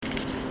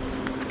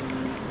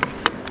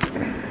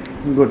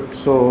Good.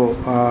 So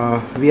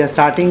we are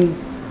starting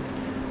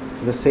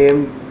the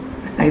same.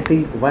 I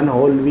think one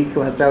whole week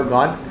must have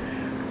gone.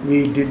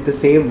 We did the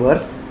same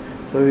verse.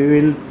 So we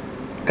will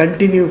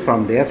continue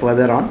from there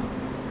further on.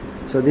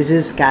 So this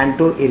is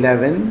Canto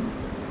 11,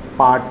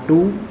 Part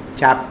 2,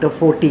 Chapter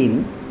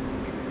 14,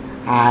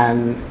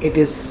 and it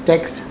is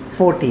text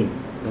 14.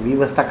 We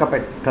were stuck up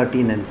at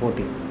 13 and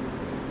 14.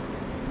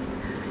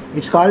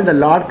 It's called The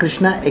Lord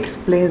Krishna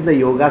Explains the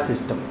Yoga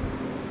System.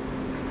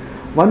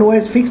 One who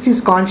has fixed his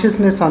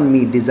consciousness on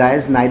me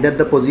desires neither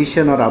the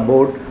position or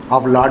abode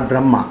of Lord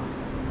Brahma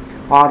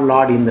or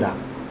Lord Indra,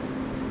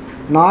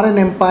 nor an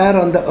empire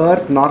on the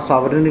earth, nor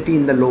sovereignty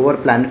in the lower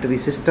planetary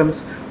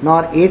systems,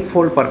 nor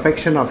eightfold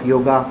perfection of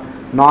yoga,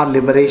 nor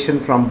liberation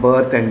from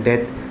birth and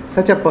death.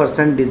 Such a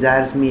person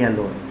desires me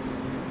alone.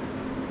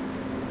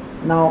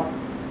 Now,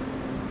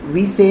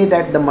 we say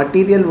that the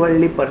material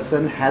worldly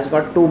person has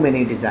got too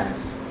many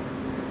desires.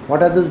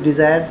 What are those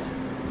desires?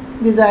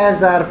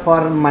 Desires are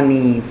for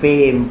money,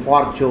 fame,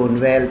 fortune,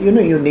 wealth,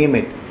 you name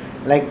it.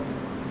 Like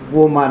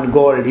woman,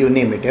 gold, you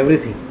name it,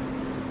 everything.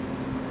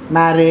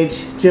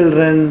 Marriage,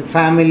 children,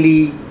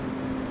 family,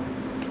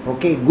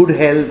 okay, good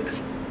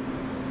health.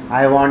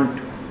 I want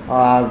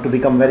to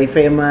become very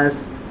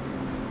famous.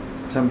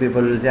 Some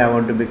people will say, I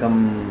want to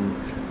become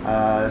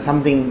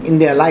something in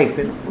their life,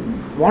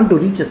 want to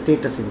reach a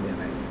status in their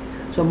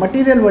life. So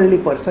material worldly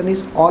person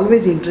is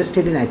always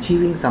interested in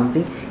achieving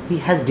something. He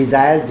has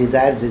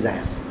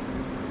desires.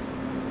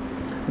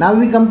 Now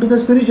we come to the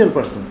spiritual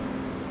person.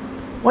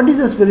 What is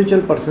a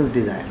spiritual person's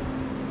desire?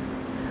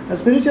 A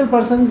spiritual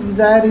person's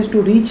desire is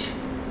to reach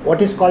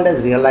what is called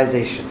as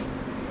realization.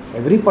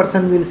 Every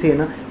person will say,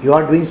 you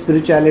are doing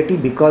spirituality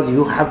because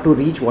you have to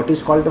reach what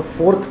is called the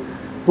fourth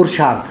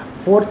Purushartha.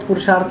 Fourth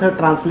Purushartha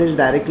translates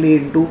directly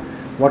into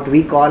what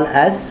we call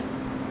as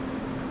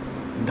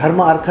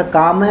Dharma, Artha,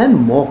 Kama and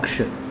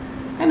Moksha.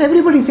 And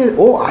everybody says,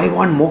 oh, I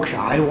want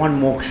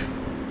moksha.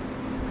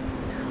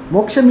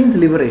 Moksha means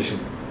liberation.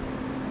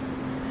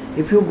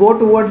 If you go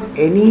towards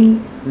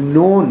any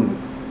known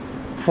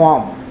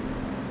form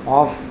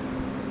of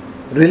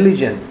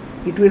religion,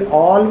 it will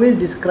always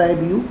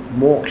describe you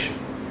moksha.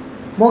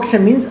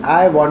 Moksha means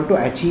I want to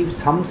achieve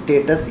some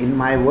status in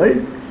my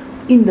world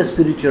in the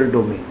spiritual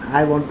domain.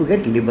 I want to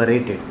get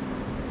liberated.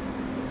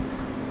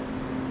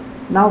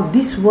 Now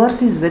this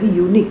verse is very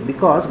unique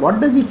because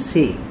what does it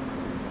say?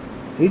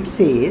 It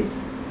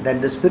says that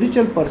the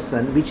spiritual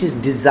person which is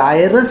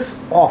desirous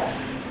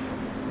of,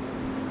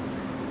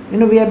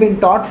 we have been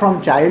taught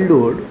from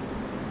childhood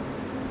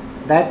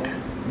that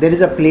there is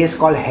a place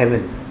called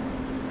heaven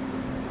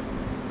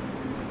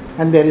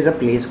and there is a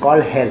place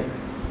called hell.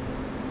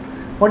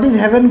 What is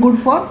heaven good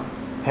for?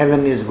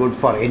 Heaven is good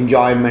for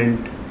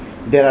enjoyment.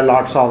 There are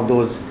lots of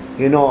those,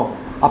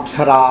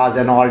 apsaras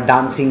and all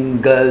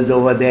dancing girls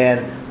over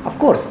there, of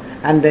course.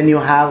 And then you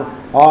have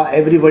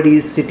everybody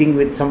is sitting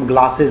with some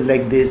glasses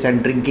like this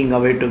and drinking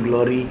away to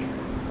glory.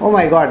 Oh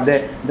my God,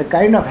 the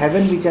kind of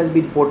heaven which has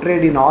been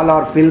portrayed in all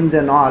our films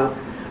and all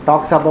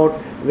talks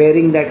about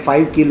wearing that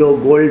 5 kilo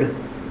gold,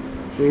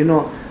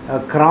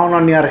 crown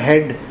on your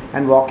head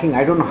and walking.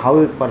 I don't know how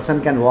a person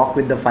can walk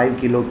with the 5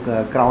 kilo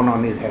crown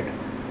on his head.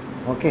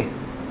 Okay,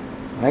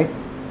 right?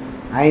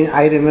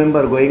 I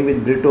remember going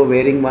with Brito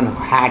wearing one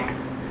hat,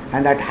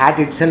 and that hat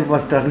itself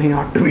was turning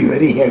out to be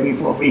very heavy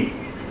for me.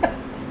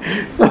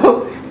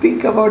 So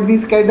think about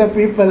these kind of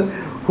people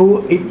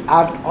who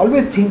are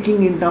always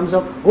thinking in terms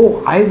of,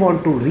 oh, I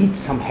want to reach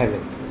some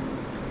heaven.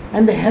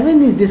 And the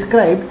heaven is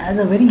described as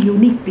a very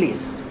unique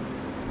place.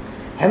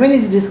 Heaven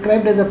is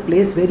described as a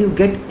place where you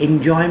get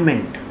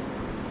enjoyment.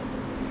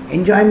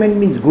 Enjoyment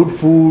means good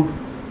food,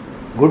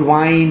 good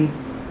wine,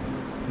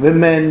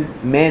 women,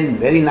 men,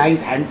 very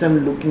nice,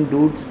 handsome looking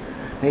dudes.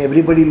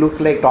 Everybody looks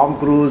like Tom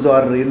Cruise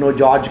or,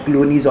 George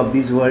Clooney's of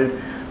this world.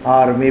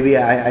 Or maybe,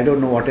 I don't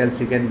know what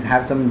else. You can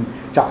have some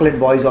chocolate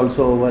boys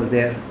also over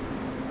there.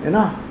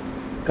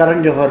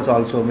 Karan Johar's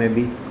also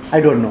maybe.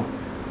 I don't know.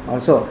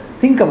 Also,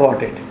 think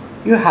about it.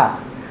 You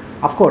have.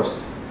 Of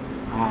course,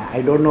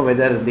 I don't know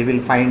whether they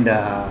will find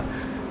the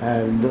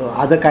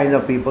other kinds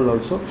of people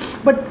also.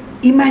 But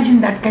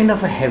imagine that kind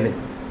of a heaven.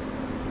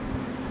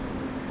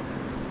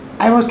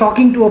 I was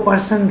talking to a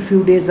person a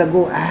few days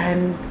ago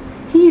and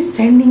he is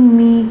sending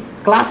me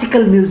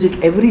classical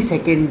music every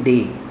second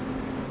day.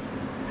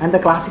 And the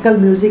classical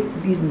music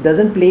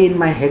doesn't play in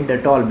my head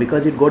at all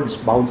because it goes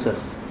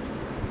bouncers.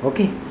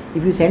 Okay?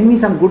 If you send me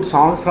some good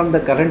songs from the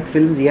current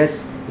films,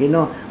 yes,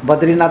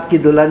 Badrinath Ki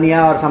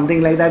Dulhania or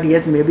something like that,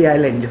 yes, maybe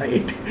I'll enjoy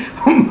it.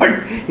 But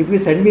if you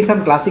send me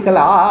some classical,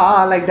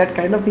 like that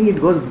kind of thing, it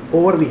goes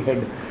over the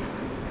head.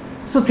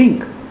 So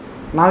think,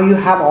 now you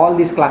have all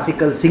these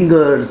classical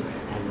singers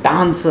and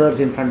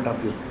dancers in front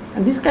of you.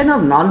 And this kind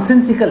of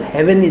nonsensical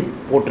heaven is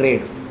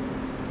portrayed.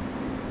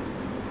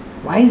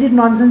 Why is it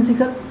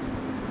nonsensical?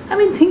 I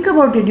mean, think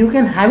about it. You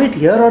can have it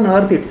here on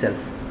earth itself.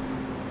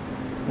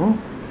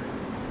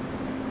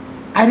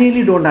 I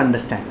really don't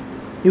understand.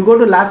 You go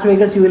to Las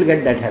Vegas, you will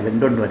get that heaven.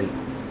 Don't worry.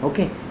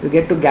 Okay? You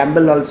get to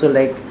gamble also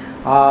like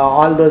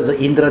all those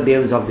Indra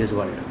Devs of this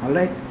world.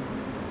 Alright?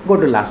 Go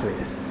to Las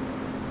Vegas.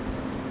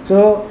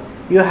 So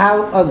you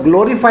have a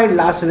glorified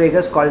Las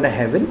Vegas called the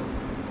heaven,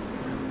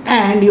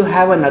 and you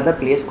have another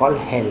place called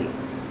hell.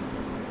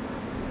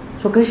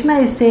 So Krishna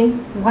is saying,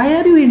 why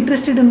are you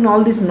interested in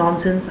all this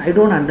nonsense? I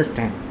don't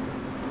understand.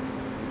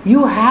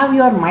 You have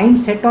your mind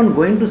set on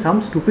going to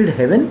some stupid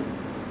heaven,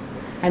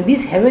 and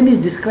this heaven is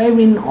described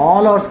in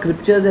all our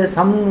scriptures as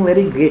some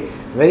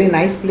very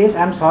nice place.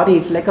 I'm sorry,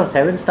 it's like a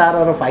 7-star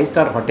or a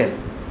 5-star hotel.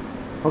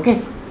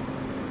 Okay?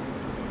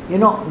 You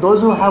know,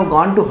 those who have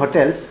gone to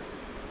hotels,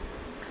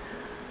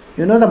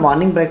 you know the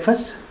morning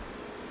breakfast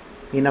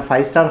in a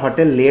 5-star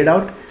hotel laid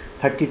out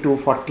 30 to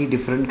 40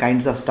 different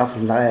kinds of stuff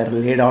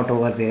laid out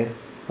over there.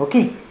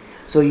 Okay,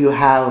 so you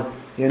have,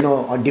 you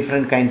know,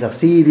 different kinds of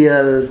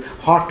cereals,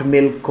 hot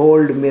milk,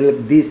 cold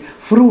milk, these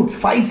fruits,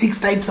 5-6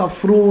 types of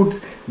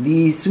fruits,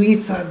 the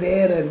sweets are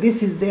there, and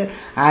this is there,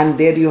 and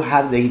there you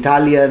have the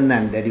Italian,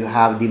 and there you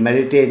have the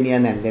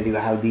Mediterranean, and there you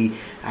have the,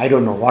 I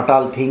don't know what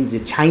all things, the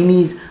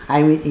Chinese.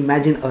 I mean,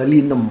 imagine early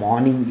in the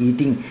morning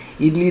eating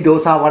idli,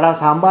 dosa, vada,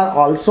 sambar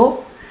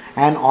also,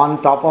 and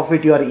on top of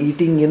it you are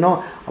eating, you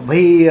know,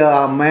 भाई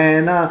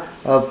मैं ना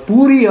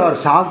पूरी और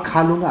साग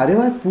खा लूँगा. अरे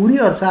भाई पूरी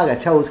और साग,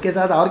 अच्छा उसके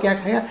साथ और क्या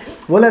खाया?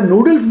 बोला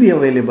नूडल्स भी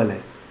अवेलेबल है,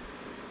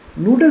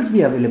 नूडल्स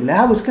भी अवेलेबल है,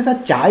 हाँ उसके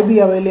साथ चाय भी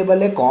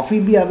अवेलेबल है, कॉफ़ी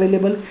भी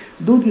अवेलेबल,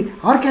 दूध भी,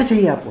 और क्या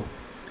चाहिए आपको?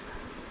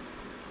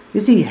 You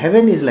see,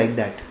 heaven is like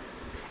that.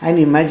 And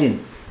imagine,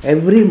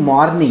 every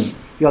morning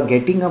you are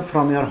getting up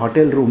from your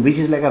hotel room, which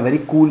is like a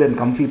very cool and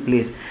comfy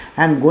place,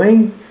 and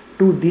going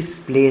to this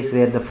place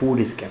where the food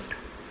is kept.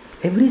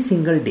 Every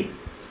single day.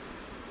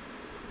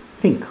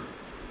 Think.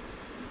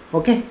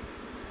 Okay?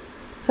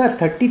 Sir,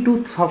 30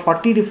 to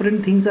 40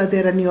 different things are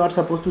there and you are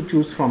supposed to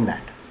choose from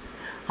that.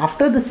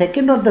 After the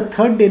second or the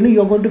third day,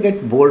 you are going to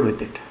get bored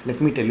with it. Let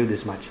me tell you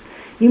this much.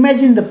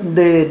 Imagine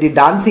the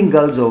dancing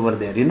girls over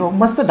there, you know,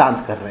 मस्त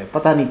dance कर रहे हैं,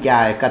 पता नहीं क्या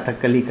है,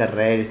 कथकली कर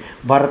रहे हैं,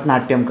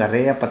 भरतनाट्यम कर रहे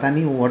हैं, या पता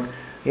नहीं what,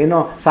 you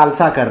know,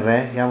 सालसा कर रहे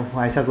हैं,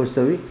 या ऐसा कुछ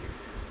तो भी.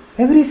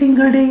 Every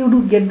single day you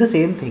do get the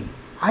same thing.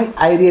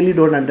 I really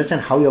don't understand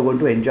how you are going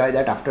to enjoy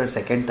that after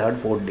second, third,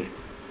 fourth day.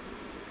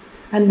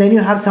 And then you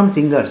have some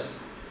singers.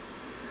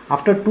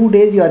 After 2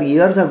 days, your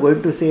ears are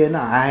going to say, no,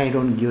 I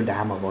don't give a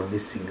damn about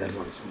these singers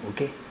also.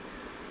 Okay?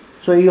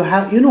 So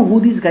you know who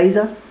these guys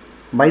are?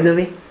 By the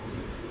way,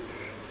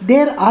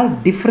 there are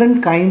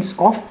different kinds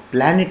of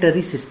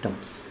planetary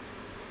systems.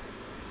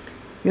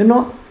 You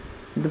know,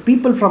 the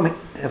people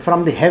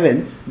from the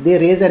heavens, they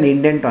raise an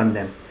indent on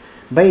them.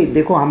 भाई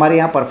देखो हमारे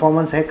यहाँ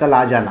performance है, कल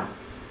आ जाना.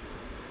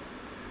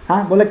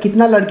 हाँ, बोला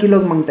कितना लड़की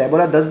लोग मांगता है?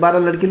 बोला 10-12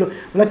 लड़की लोग.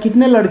 बोला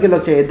कितने लड़के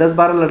लोग चाहिए?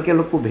 10-12 लड़के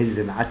लोग को भेज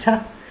देना.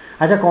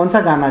 अच्छा कौन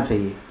सा गाना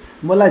चाहिए?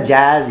 बोला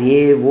जैज़,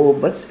 ये वो,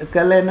 बस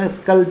कल है ना,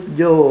 कल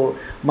जो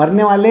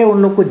मरने वाले हैं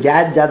उन लोग को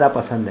जैज़ ज़्यादा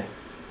पसंद है,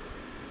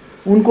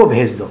 उनको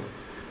भेज दो.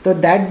 तो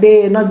that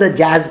day, you know, the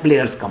jazz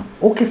players come.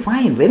 Okay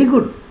fine, very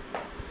good.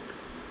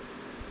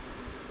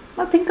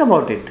 Now think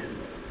about it.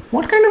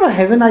 What kind of a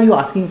heaven are you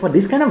asking for?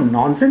 This kind of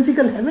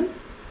nonsensical heaven?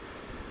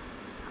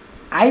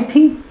 I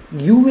think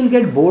you will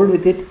get bored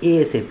with it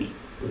ASAP.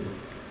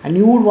 And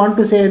you would want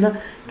to say, you know,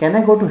 can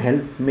I go to hell?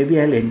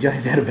 Maybe I'll enjoy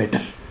there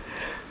better.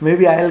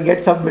 Maybe I'll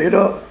get some, you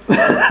know,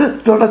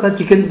 थोड़ा सा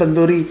chicken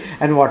tandoori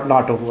and what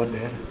not over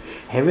there.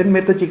 Heaven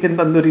में तो chicken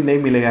tandoori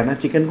नहीं मिलेगा ना,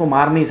 chicken को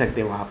मार नहीं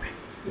सकते वहाँ पे.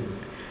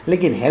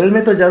 लेकिन हेल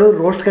में तो ज़रूर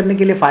रोस्ट करने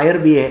के लिए फायर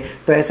भी है.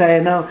 तो ऐसा है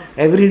ना,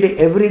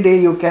 every day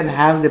you can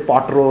have the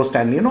pot roast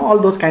and you know all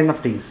those kind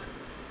of things.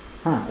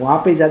 हाँ,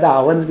 वहाँ पे ज़्यादा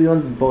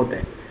ovens बहुत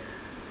है.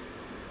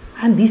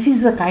 And this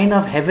is the kind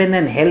of heaven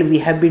and hell we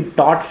have been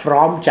taught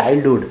from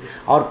childhood.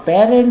 Our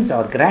parents,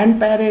 our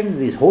grandparents,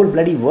 this whole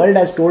bloody world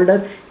has told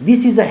us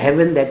this is a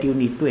heaven that you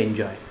need to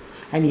enjoy.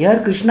 And here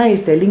Krishna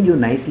is telling you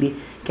nicely,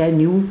 can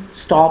you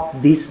stop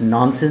this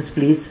nonsense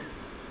please?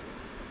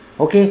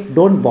 Okay,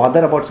 don't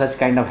bother about such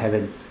kind of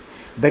heavens.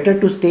 Better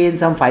to stay in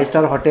some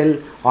 5-star hotel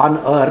on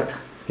earth,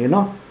 you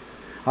know,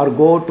 or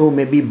go to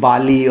maybe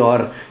Bali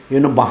or, you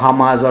know,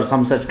 Bahamas or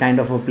some such kind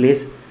of a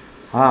place.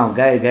 हाँ,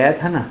 गया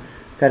था ना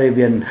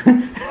Caribbean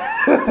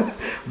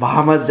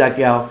Bahamas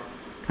जाके आओ.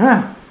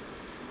 हाँ,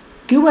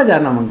 Cuba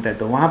जाना मांगता है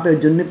तो वहाँ पे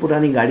जुन्नी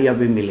पुरानी गाड़ियाँ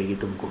भी मिलेगी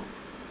तुमको.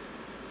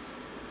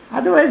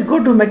 Otherwise go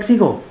to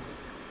Mexico.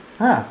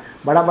 हाँ,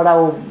 बड़ा बड़ा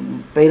वो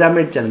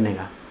पिरामिड चलने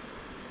का.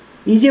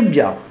 इजिप्ट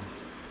जाओ.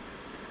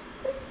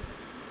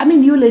 I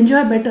mean, you will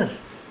enjoy better.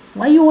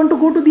 Why you want to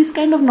go to this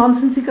kind of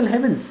nonsensical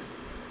heavens?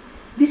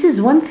 This is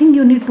one thing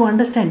you need to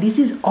understand. This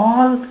is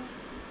all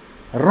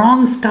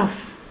wrong stuff.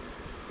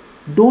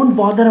 Don't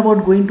bother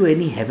about going to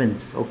any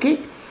heavens. Okay?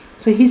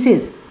 So he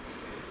says,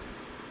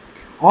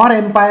 or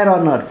empire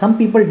on earth. Some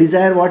people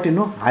desire what, you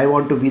know, I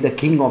want to be the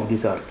king of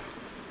this earth.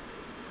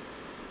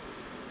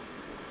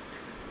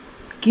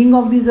 King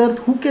of this earth?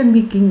 Who can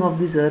be king of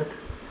this earth?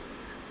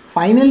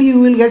 Finally you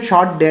will get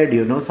shot dead,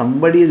 you know.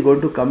 Somebody is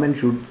going to come and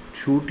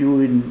shoot you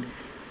in,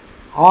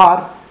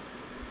 or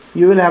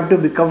you will have to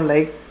become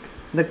like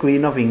the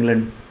Queen of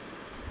England.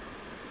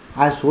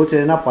 आज सोच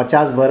रहे ना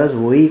 50 बरस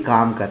वही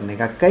काम करने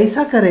का.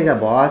 कैसा करेगा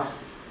बॉस?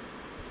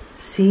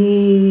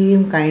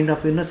 सेम काइंड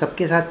ऑफ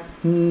सबके साथ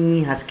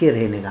हंस के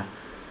रहने का,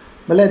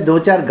 बोले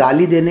 2-4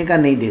 गाली देने का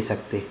नहीं दे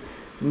सकते,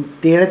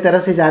 तेरे तरह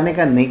से जाने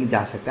का नहीं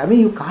जा सकते. I mean,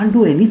 you can't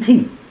do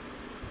anything.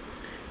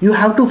 You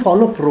have to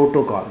follow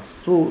protocols.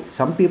 So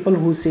some people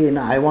who say,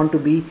 I want to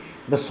be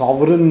the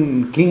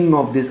sovereign king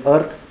of this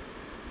earth,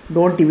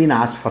 don't even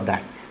ask for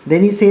that.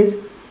 Then he says,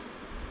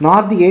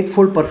 nor the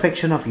eightfold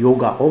perfection of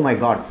yoga. Oh my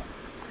God.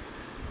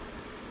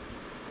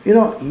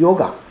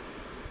 Yoga.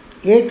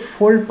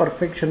 Eightfold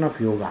perfection of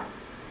yoga.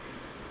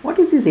 What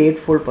is this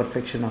eightfold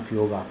perfection of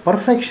yoga?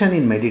 Perfection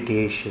in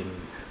meditation.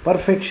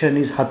 Perfection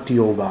is Hatha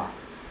Yoga.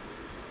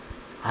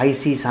 I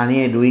see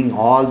Sania doing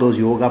all those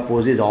yoga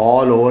poses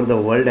all over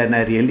the world and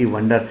I really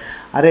wonder,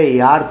 अरे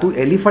यार तू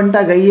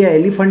एलिफेंटा गई है,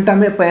 एलिफेंटा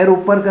में पैर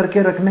ऊपर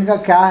करके रखने का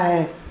क्या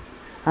है?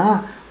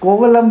 हाँ,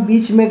 कोवलम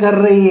बीच में कर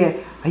रही है.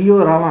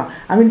 अयो Rama,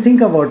 I mean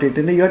think about it.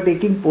 You are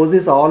taking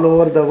poses all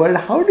over the world.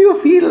 How do you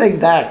feel like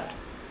that?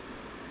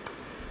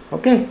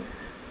 Okay,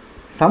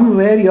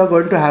 somewhere you are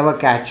going to have a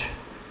catch.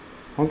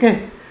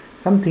 Okay,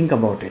 think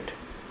about it.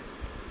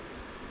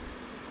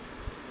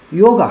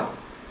 Yoga,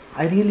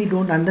 I really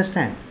don't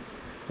understand.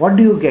 What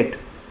do you get?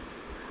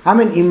 I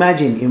mean,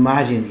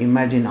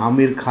 imagine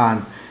Amir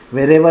Khan,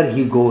 wherever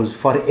he goes,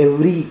 for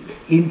every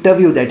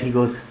interview that he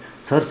goes,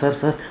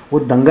 sir वो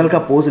दंगल का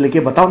pose लेके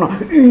बताओ ना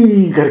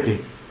करके,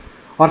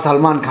 और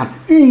सलमान खान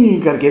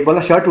करके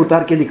बोला shirt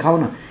उतार के दिखाओ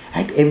ना.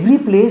 At every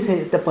place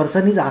the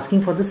person is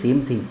asking for the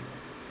same thing.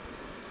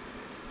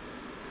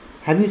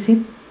 Have you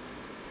seen?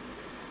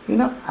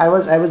 I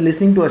was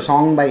listening to a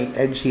song by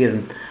Ed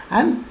Sheeran,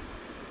 and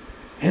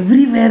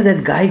everywhere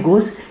that guy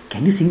goes,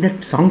 can you sing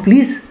that song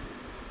please?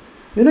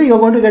 You're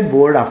going to get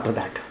bored after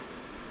that.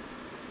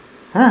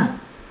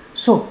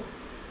 So,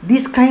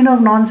 this kind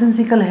of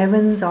nonsensical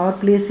heavens or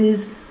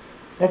places,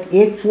 that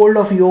eightfold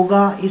of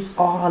yoga is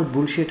all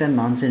bullshit and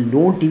nonsense.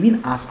 Don't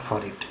even ask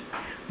for it.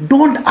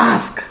 Don't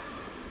ask.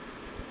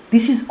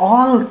 This is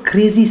all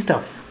crazy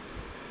stuff.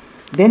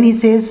 Then he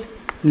says,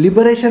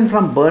 liberation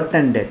from birth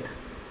and death.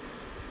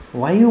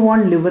 Why you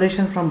want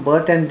liberation from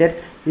birth and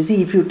death? You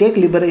see, if you take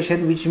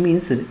liberation, which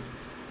means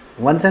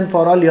once and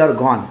for all you are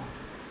gone.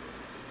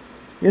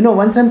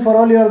 Once and for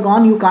all you are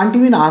gone, you can't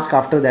even ask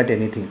after that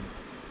anything.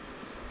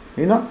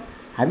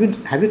 Have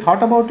you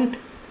thought about it?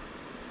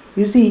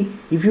 You see,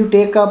 if you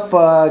take up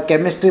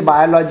chemistry,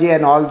 biology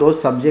and all those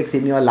subjects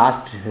in your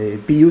last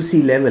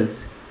PUC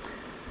levels,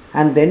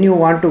 and then you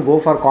want to go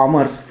for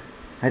commerce,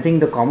 I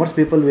think the commerce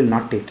people will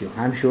not take you.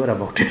 I am sure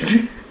about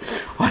it.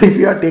 Or if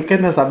you are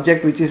taken a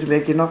subject which is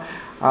like,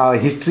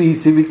 history,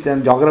 civics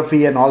and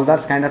geography and all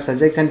that kind of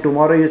subjects, and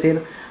tomorrow you say,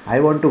 I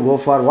want to go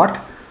for what?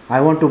 I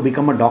want to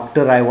become a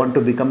doctor, I want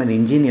to become an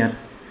engineer.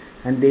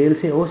 And they will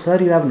say, oh sir,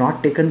 you have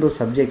not taken those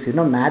subjects.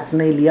 Maths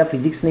नहीं लिया,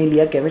 physics नहीं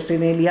लिया, chemistry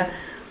नहीं लिया,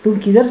 तुम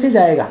किधर से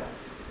जाएगा?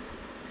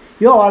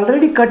 You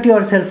already cut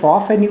yourself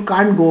off and you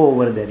can't go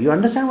over there. You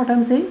understand what I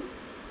am saying?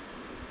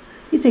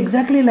 It's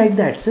exactly like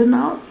that. So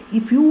now,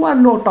 if you are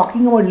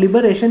talking about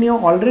liberation, you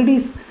have already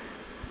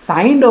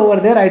signed over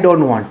there, I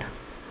don't want.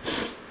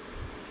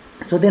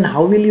 So then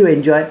how will you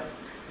enjoy?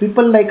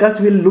 People like us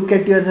will look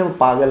at you and say,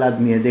 पागल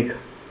आदमी है, देख,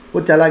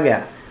 वो चला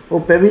गया,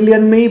 वो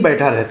pavilion में ही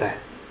बैठा रहता है.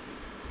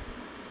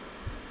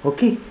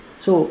 Okay,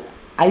 so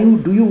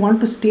do you want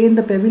to stay in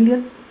the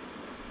pavilion?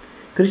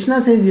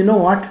 Krishna says, you know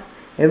what?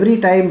 Every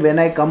time when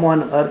I come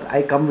on earth,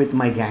 I come with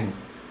my gang.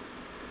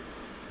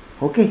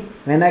 Okay,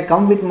 when I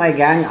come with my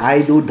gang,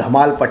 I do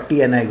dhamal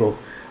patti and I go.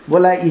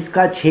 बोला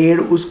इसका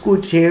छेड़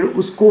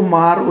उसको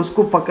मार,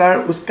 उसको पकड़,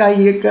 उसका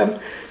ये कर.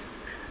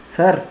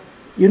 Sir,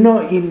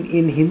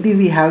 in Hindi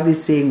we have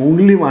this saying,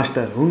 ungli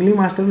master. Ungli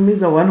master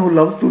means the one who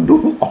loves to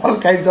do all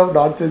kinds of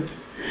nonsense.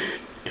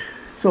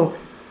 So,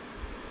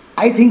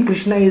 I think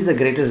Krishna is the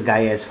greatest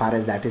guy as far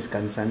as that is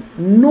concerned.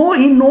 No,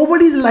 in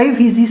nobody's life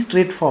is he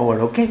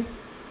straightforward, okay?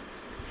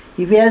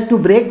 If he has to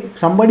break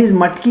somebody's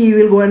matki, he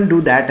will go and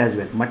do that as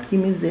well. Matki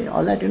means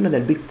all that,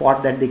 that big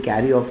pot that they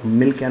carry of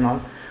milk and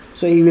all.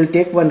 So he will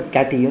take one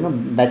catty,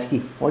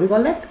 bachki. What do you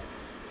call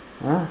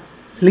that?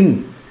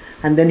 Sling.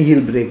 And then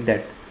he'll break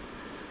that.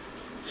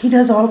 He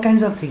does all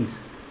kinds of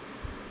things.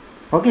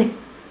 Okay?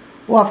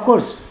 Oh, of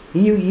course.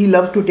 He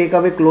loves to take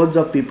away clothes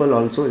of people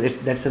also.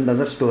 That's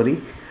another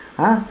story.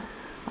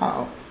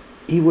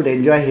 He would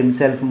enjoy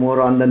himself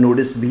more on the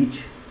nudist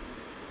beach.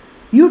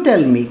 You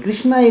tell me,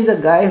 Krishna is a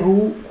guy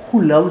who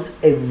loves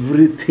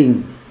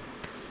everything.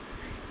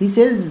 He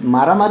says,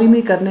 Maramari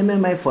mein karne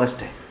mein main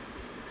first hai.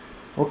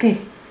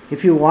 Okay,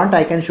 if you want,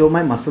 I can show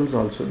my muscles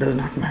also. Does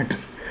not matter.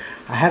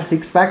 I have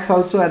 6 packs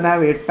also and I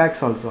have 8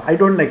 packs also. I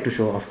don't like to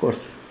show, of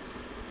course.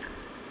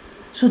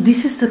 So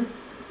this is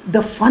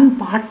the fun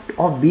part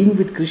of being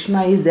with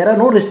Krishna is there are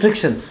no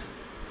restrictions.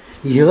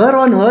 Here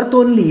on earth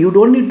only, you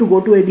don't need to go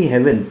to any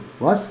heaven.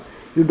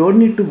 You don't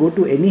need to go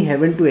to any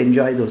heaven to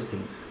enjoy those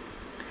things.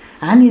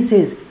 And he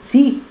says,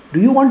 see,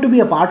 do you want to be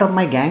a part of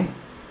my gang?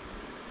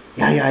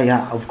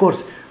 Yeah, of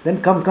course.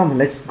 Then come,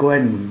 let's go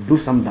and do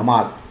some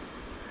dhamal.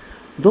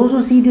 Those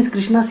who see these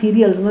Krishna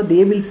serials,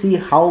 they will see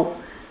how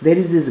there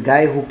is this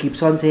guy who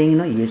keeps on saying,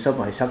 ये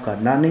सब ऐसा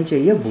करना नहीं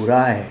चाहिए,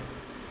 बुरा है.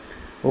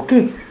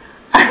 Okay?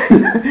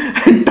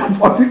 And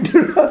top of it,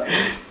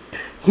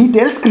 he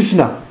tells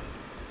Krishna,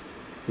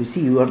 you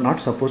see, you are not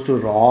supposed to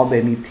rob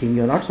anything,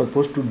 you are not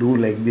supposed to do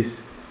like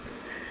this.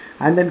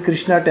 And then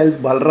Krishna tells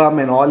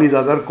Balram and all his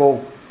other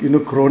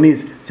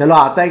cronies, chalo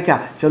aata hai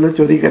kya? Chalo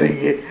chori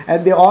karenge.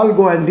 And they all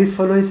go, and this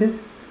fellow, he says,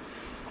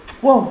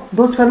 whoa,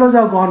 those fellows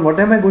are gone. What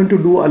am I going to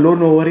do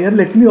alone over here?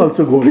 Let me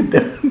also go with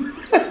them.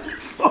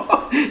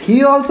 So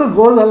he also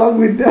goes along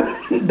with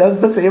them, does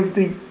the same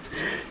thing.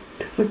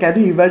 So can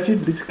you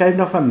imagine this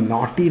kind of a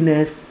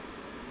naughtiness,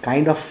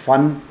 kind of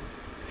fun?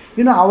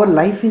 Our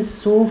life is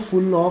so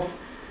full of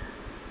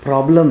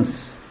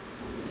problems.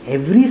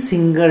 Every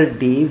single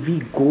day we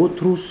go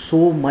through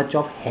so much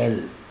of hell.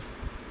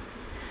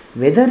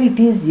 Whether it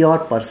is your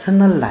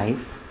personal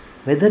life,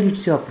 whether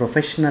it's your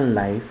professional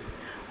life,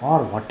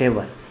 or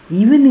whatever.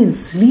 Even in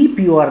sleep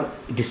you are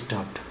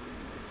disturbed.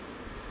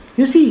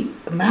 You see,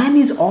 man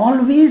is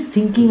always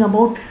thinking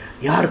about,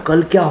 yaar,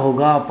 kal kya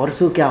hoga,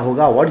 parso kya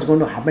hoga, what's going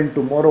to happen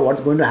tomorrow, what's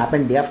going to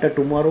happen day after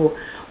tomorrow.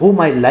 Oh,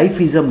 my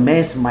life is a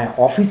mess, my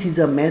office is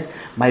a mess,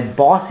 my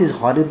boss is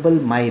horrible,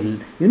 I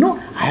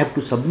have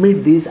to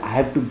submit this, I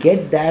have to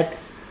get that,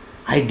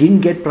 I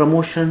didn't get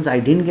promotions, I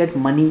didn't get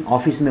money.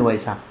 Office में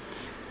वैसा,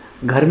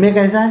 घर में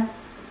कैसा है?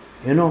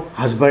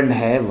 Husband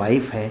है,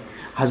 wife है,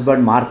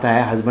 husband मारता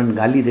है, हस्बैंड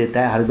गाली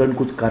देता है, हस्बैंड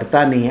कुछ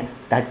करता नहीं है,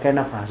 दैट काइंड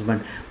ऑफ हस्बैंड.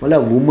 बोला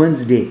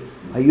वुमेंस डे,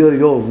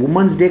 अयो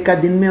वुमेंस डे का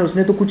दिन में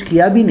उसने तो कुछ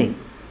किया भी नहीं.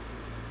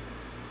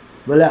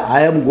 बोला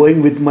I am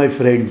going with my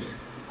friends.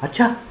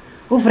 अच्छा,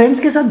 वो फ्रेंड्स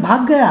के साथ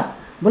भाग गया.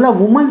 बोला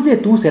वुमेंस डे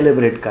तू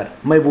सेलिब्रेट कर,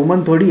 मैं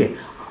वुमन थोड़ी है.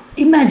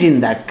 Imagine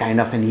that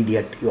kind of an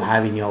idiot you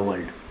have in your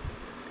world.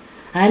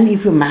 And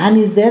if you man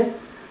is there,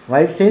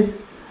 wife says,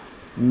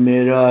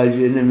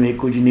 मैं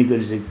कुछ नहीं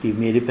कर सकती,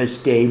 मेरे पास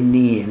टाइम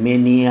नहीं है, मैं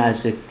नहीं आ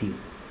सकती.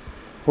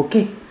 Okay,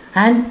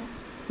 and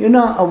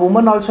a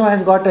woman also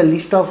has got a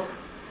list of,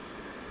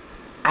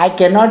 I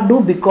cannot do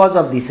because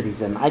of this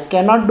reason, I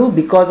cannot do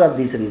because of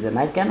this reason,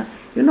 I cannot.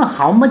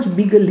 How much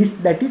big a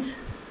list that is?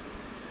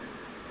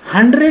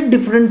 100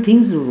 different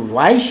things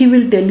why she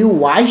will tell you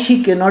why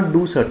she cannot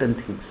do certain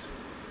things.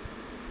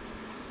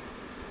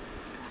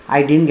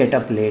 I didn't get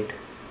up late.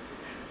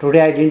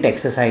 Today I didn't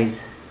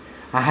exercise.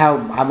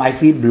 I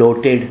feel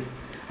bloated.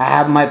 I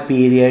have my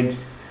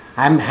periods.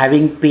 I'm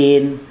having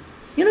pain.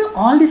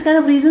 All these kind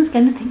of reasons.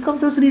 Can you think of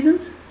those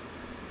reasons?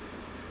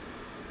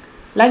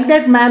 Like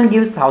that man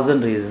gives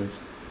 1,000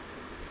 reasons.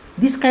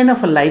 This kind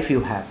of a life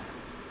you have.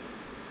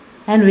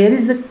 And where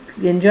is the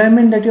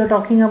enjoyment that you're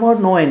talking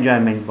about? No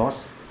enjoyment,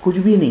 boss. Kuch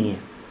bhi nahi hai.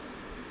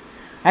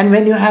 And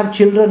when you have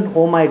children,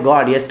 oh my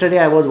God, yesterday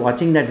I was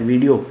watching that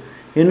video.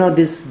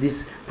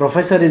 This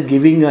professor is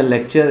giving a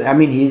lecture. I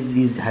mean,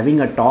 he's having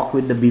a talk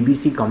with the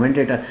BBC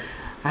commentator,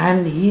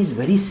 and he is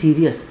very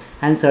serious.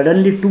 And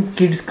suddenly 2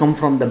 kids come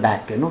from the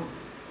back,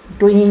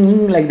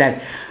 doing like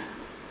that.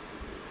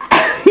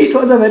 It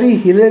was a very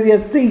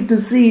hilarious thing to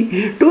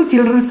see 2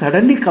 children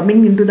suddenly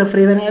coming into the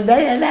frame and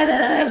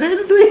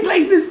doing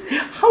like this.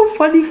 How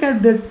funny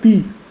can that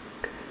be?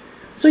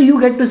 So you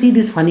get to see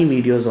these funny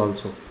videos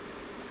also.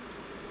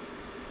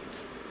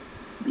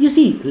 You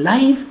see,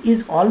 life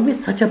is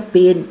always such a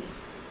pain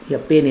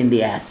in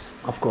the ass,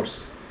 of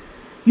course.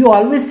 You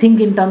always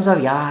think in terms of,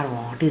 yaar,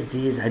 what is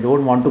this? I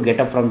don't want to get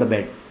up from the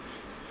bed.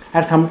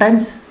 And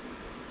sometimes,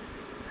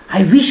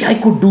 I wish I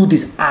could do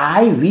this.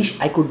 I wish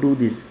I could do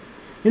this.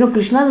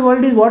 Krishna's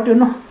world is what,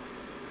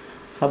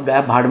 सब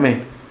गया भाड़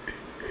में.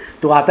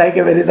 तो आता है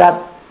कि मेरे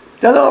साथ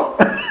चलो.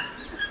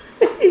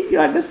 You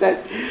understand?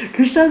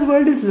 Krishna's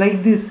world is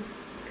like this.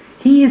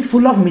 He is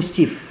full of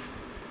mischief.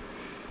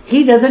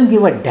 He doesn't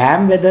give a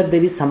damn whether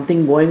there is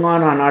something going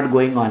on or not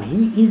going on.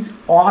 He is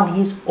on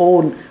his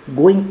own,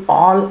 going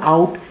all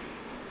out,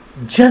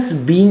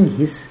 just being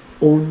his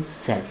own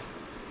self.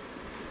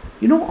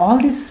 All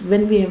this,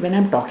 when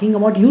I'm talking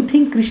about, you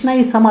think Krishna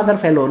is some other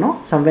fellow,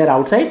 no? Somewhere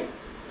outside.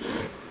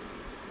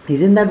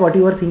 Isn't that what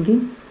you are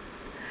thinking?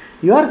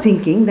 You are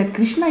thinking that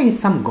Krishna is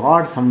some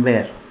god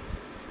somewhere,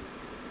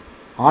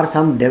 or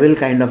some devil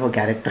kind of a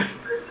character.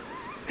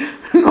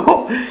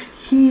 No,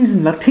 he is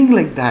nothing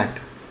like that.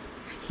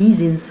 He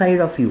is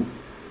inside of you.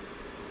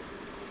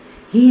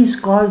 He is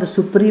called the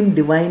Supreme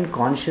Divine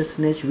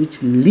Consciousness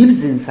which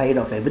lives inside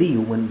of every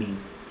human being.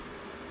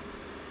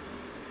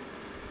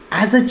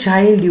 As a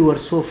child, you are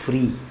so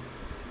free.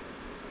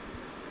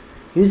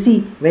 You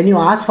see, when you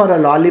ask for a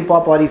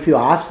lollipop or if you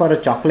ask for a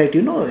chocolate,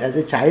 as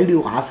a child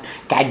you ask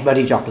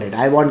Cadbury chocolate.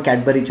 I want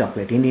Cadbury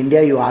chocolate. In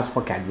India, you ask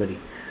for Cadbury.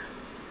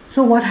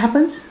 So what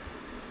happens?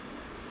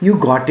 You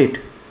got it.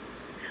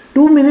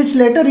 2 minutes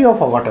later, you have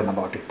forgotten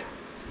about it.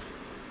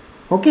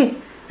 Okay?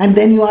 And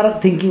then you are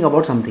thinking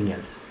about something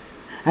else.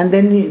 And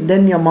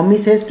then your mummy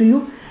says to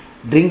you,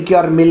 drink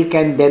your milk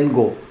and then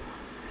go.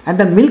 And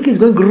the milk is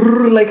going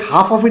grrr, like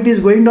half of it is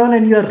going down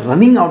and you are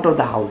running out of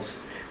the house.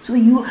 So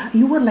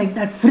you were like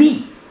that,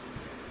 free.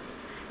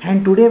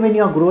 And today when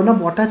you are grown up,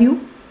 what are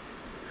you?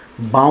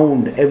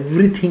 Bound.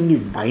 Everything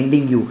is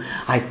binding you.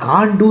 I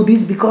can't do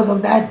this because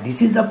of that.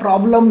 This is the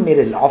problem.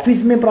 मेरे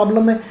office में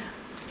problem है.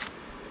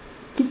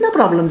 कितना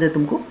problems है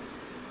तुमको?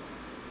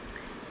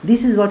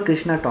 This is what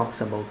Krishna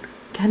talks about.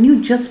 Can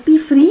you just be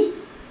free?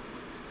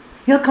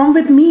 You have come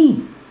with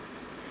me.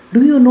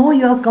 Do you know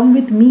you have come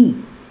with me?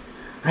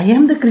 I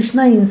am the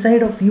Krishna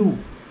inside of you.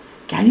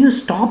 Can you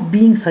stop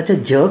being such a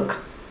jerk?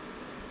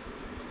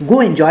 Go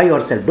enjoy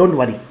yourself. Don't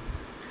worry.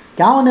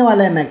 क्या होने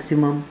वाला है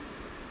maximum?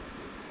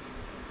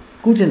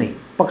 कुछ नहीं.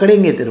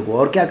 पकड़ेंगे तेरे को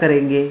और क्या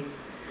करेंगे?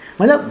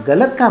 मतलब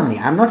गलत काम नहीं.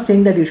 I am not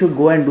saying that you should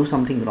go and do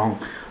something wrong.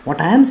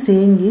 What I am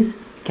saying is,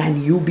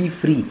 can you be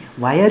free?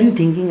 Why are you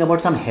thinking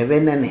about some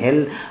heaven and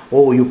hell?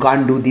 Oh, you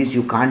can't do this,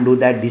 you can't do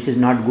that, this is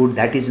not good,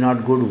 that is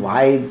not good.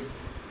 Why?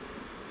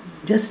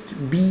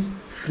 Just be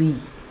free.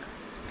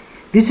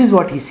 This is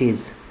what he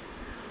says.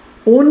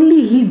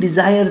 Only he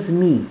desires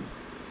me.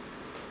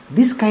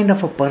 This kind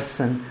of a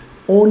person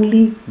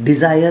only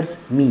desires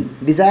me.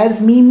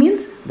 Desires me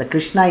means the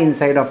Krishna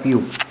inside of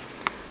you.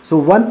 So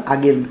one,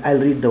 again I'll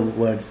read the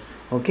words.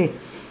 Okay.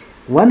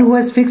 One who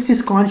has fixed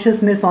his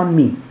consciousness on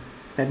me.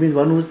 That means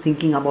one who is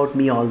thinking about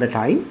me all the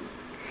time.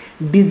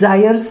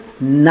 Desires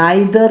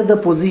neither the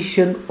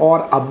position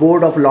or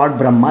abode of Lord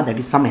Brahma, that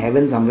is some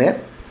heaven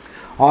somewhere,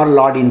 or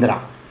Lord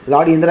Indra.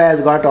 Lord Indra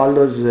has got all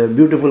those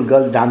beautiful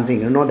girls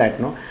dancing, you know that,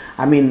 no?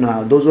 I mean,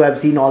 those who have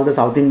seen all the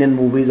South Indian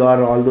movies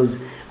or all those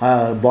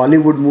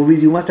Bollywood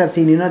movies, you must have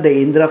seen,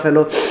 the Indra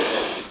fellow,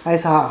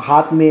 ऐसा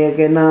हाथ में एक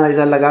है ना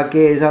ऐसा लगा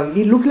के ऐसा,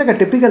 he looks like a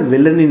typical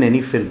villain in any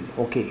film.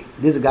 Okay,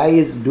 this guy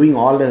is doing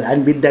all the,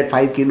 and with that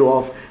 5 kilo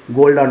of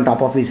gold on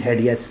top of his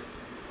head, yes,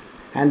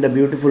 and the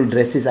beautiful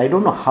dresses. I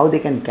don't know how they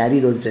can carry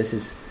those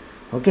dresses.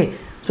 Okay,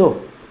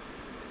 so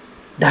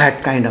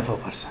that kind of a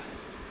person.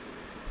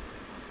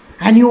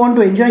 And you want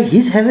to enjoy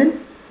his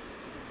heaven?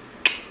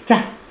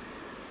 Cha,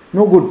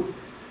 no good.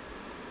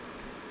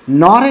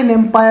 Nor an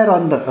empire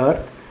on the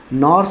earth,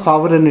 nor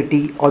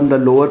sovereignty on the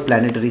lower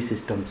planetary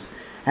systems.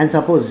 And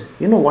suppose,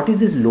 what is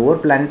this lower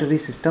planetary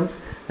systems?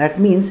 That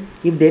means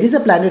if there is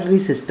a planetary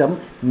system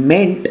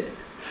meant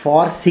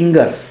for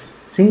singers.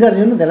 Singers,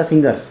 there are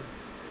singers.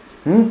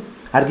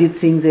 Arjit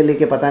Singh se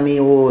leke pata nahi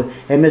wo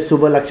MS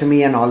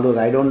Subbalakshmi and all those.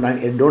 I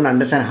don't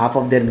understand half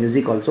of their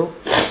music also.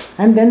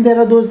 And then there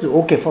are those,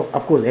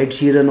 of course, Ed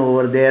Sheeran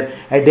over there,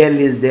 Adele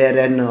is there,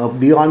 and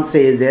Beyonce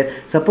is there.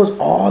 Suppose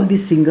all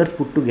these singers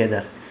put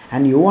together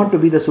and you want to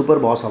be the super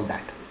boss of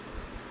that.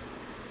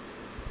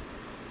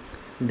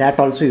 That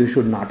also you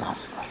should not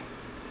ask for.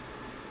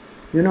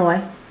 You know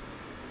why?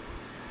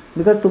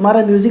 Because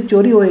तुम्हारा music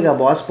चोरी होएगा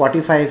boss,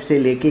 Spotify से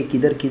लेके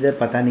किधर किधर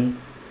पता नहीं,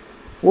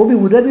 वो भी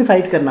उधर भी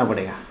फाइट करना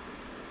पड़ेगा.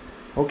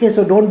 Okay,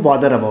 so don't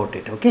bother about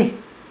it. Okay,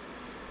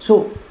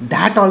 so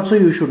that also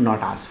you should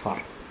not ask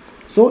for.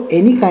 So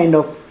any kind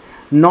of,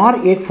 nor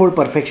eightfold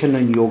perfection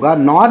in yoga,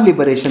 nor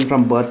liberation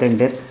from birth and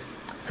death,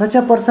 such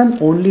a person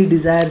only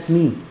desires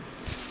me.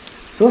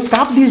 So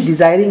stop this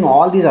desiring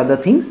all these other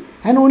things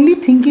and only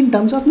think in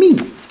terms of me.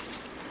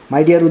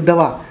 My dear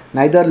Uddhava,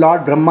 neither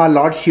Lord Brahma,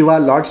 Lord Shiva,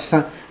 Lord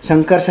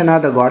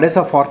Shankarshana, the goddess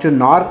of fortune,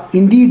 nor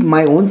indeed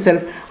my own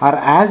self are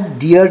as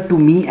dear to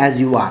me as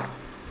you are.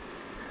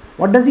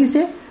 What does he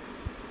say?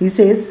 He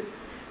says,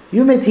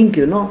 you may think,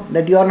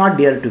 that you are not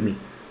dear to me.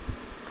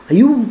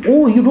 You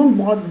don't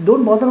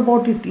bother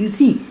about it. You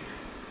see,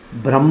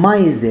 Brahma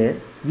is there,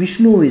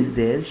 Vishnu is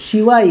there,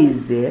 Shiva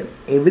is there,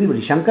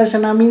 everybody.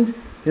 Shankarshana means,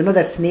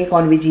 that snake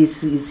on which he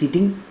is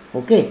sitting.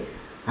 Okay,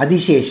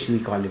 Adishesh we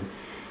call him.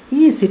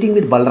 He is sitting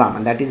with Balram,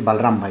 and that is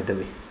Balram, by the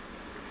way.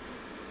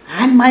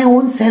 And my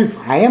own self.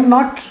 I am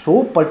not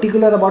so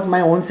particular about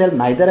my own self,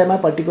 neither am I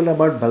particular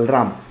about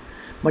Balram.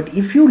 But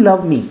if you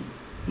love me,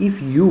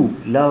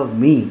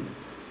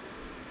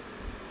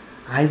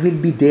 I will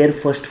be there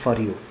first for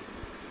you.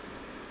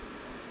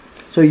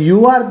 So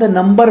you are the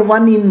number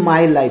one in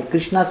my life.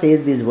 Krishna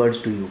says these words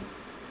to you.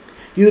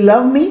 You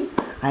love me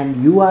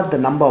and you are the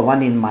number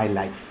one in my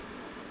life.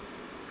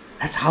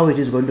 That's how it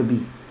is going to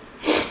be.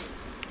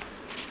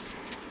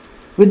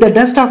 With the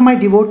dust of my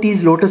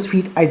devotees' lotus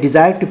feet, I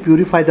desire to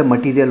purify the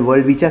material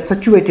world which are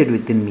situated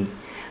within me.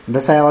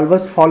 Thus I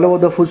always follow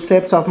the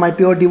footsteps of my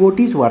pure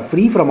devotees who are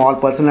free from all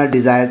personal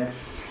desires,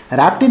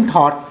 wrapped in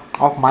thought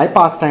of my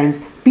pastimes,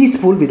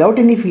 peaceful without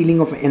any feeling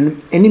of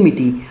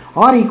enmity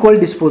or equal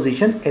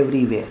disposition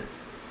everywhere.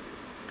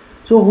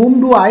 So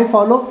whom do I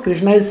follow?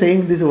 Krishna is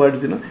saying these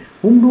words,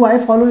 Whom do I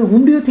follow?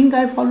 Whom do you think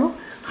I follow?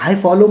 I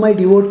follow my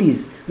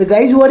devotees. The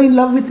guys who are in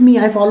love with me,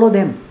 I follow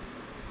them.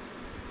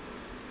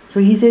 So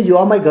he says, you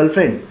are my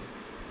girlfriend.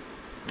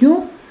 क्यों?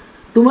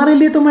 तुम्हारे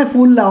लिए तो मैं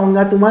फूल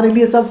लाऊंगा, तुम्हारे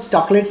लिए सब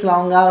chocolates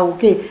लाऊंगा,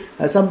 ओके,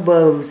 सब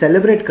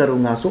सेलिब्रेट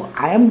करूंगा. So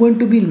I am going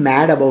to be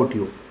mad about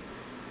you.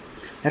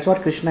 That's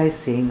what Krishna is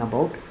saying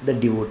about the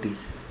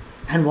devotees.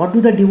 And what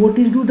do the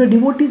devotees do? The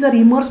devotees are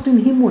immersed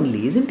in him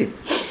only, isn't it?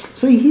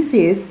 So he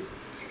says,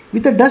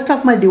 with the dust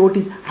of my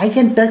devotees, I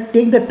can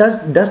take the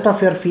dust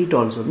of your feet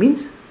also.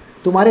 Means,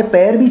 तुम्हारे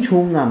पैर भी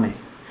छूंगा मैं,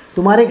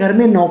 तुम्हारे घर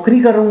में नौकरी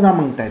करूंगा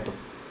मांगता है तो.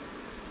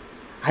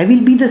 I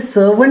will be the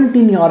servant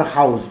in your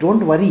house.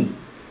 Don't worry.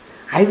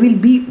 I will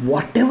be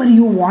whatever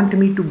you want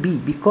me to be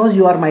because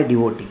you are my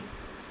devotee.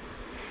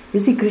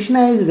 You see,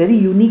 Krishna is very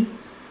unique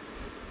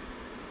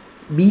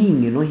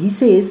being, He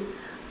says,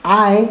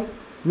 I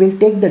will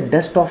take the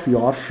dust off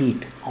your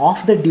feet,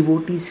 off the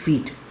devotee's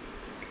feet,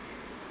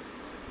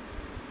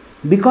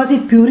 because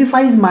it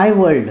purifies my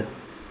world.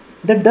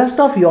 The dust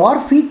of your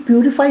feet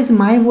purifies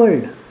my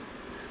world.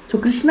 So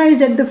Krishna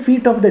is at the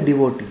feet of the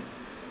devotee.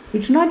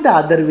 It's not the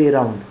other way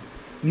around.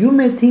 You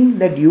may think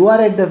that you are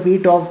at the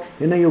feet of,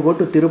 you go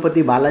to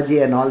Tirupati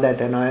Balaji and all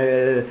that,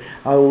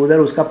 और उधर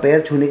उसका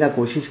पैर छूने का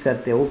कोशिश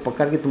करते हैं, वो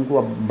पकड़ के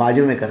तुमको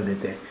बाजू में कर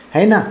देते हैं,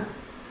 है ना?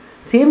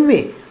 Same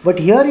way. But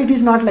here it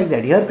is not like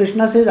that. Here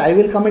Krishna says, I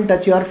will come and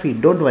touch your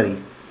feet, don't worry.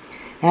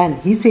 And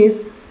he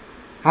says,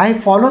 I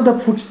follow the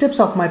footsteps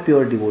of my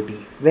pure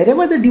devotee.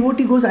 Wherever the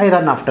devotee goes, I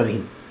run after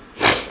him.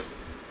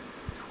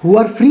 Who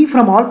are free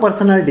from all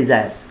personal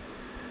desires.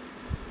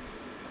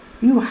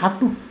 You have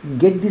to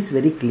get this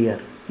very clear.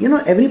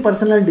 Every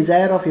personal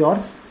desire of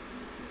yours,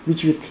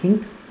 which you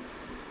think,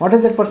 what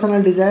is that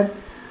personal desire?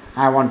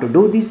 I want to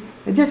do this.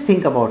 Just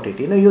think about it.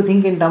 You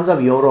think in terms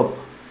of Europe.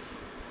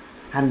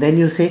 And then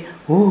you say,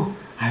 oh,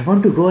 I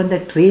want to go on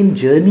that train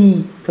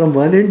journey from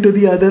one end to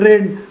the other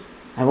end.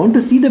 I want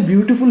to see the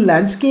beautiful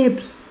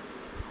landscapes.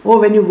 Oh,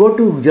 when you go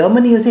to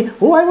Germany, you say,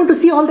 oh, I want to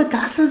see all the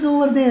castles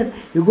over there.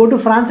 You go to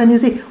France and you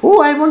say,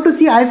 oh, I want to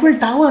see Eiffel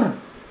Tower.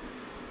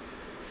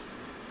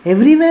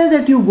 Everywhere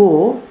that you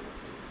go,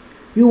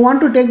 you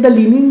want to take the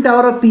Leaning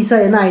Tower of Pisa,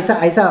 है ना,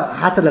 ऐसा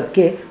हाथ रख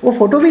के वो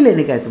photo भी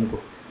लेने का है तुमको.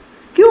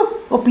 क्यों?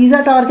 वो पिज़ा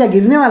टावर क्या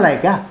गिरने वाला है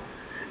क्या?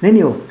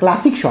 नहीं, वो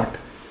classic shot.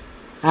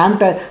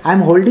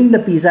 I'm holding the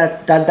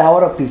Pisa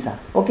Tower of Pisa.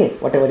 Okay,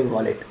 whatever you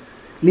call it,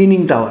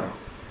 Leaning Tower.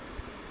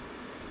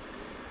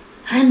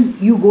 And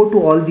you go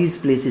to all these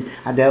places.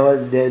 And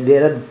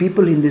there are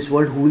people in this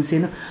world who will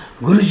say,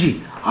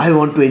 Guruji, I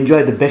want to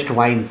enjoy the best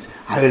wines.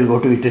 I will go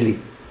to Italy.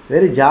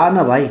 Very जा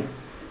ना भाई.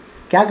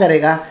 क्या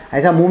करेगा?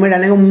 ऐसा मुंह में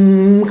डालने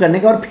को करने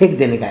का और फेंक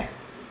देने का है.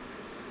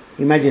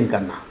 Imagine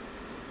करना.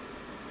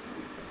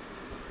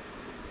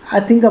 I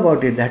think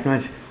about it that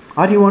much.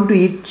 Or you want to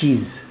eat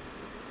cheese.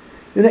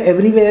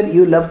 Everywhere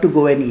you love to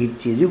go and eat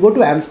cheese. You go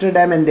to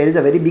Amsterdam and there is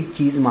a very big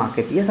cheese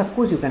market. Yes, of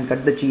course you can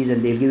cut the cheese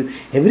and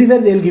everywhere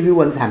they'll give you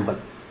one sample.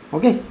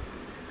 Okay?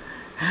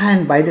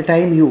 And by the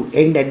time you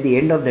end at the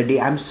end of the day,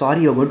 I'm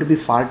sorry, you're going to be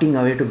farting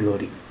away to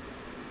glory.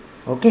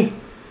 Okay?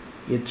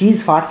 Your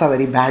cheese farts are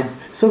very bad.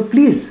 So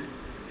please,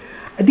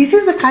 this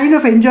is the kind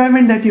of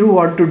enjoyment that you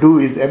want to do,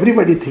 is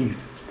everybody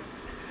thinks.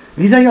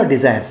 These are your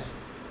desires.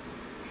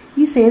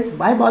 He says,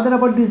 why bother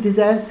about these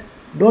desires?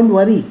 Don't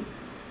worry.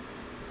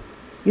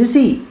 You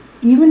see,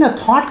 even a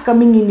thought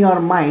coming in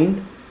your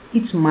mind,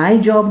 it's my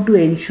job to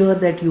ensure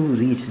that you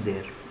reach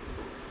there.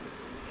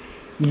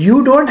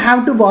 You don't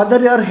have to bother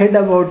your head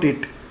about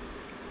it.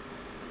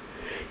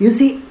 You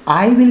see,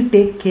 I will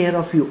take care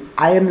of you.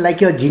 I am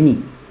like your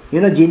genie.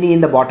 Genie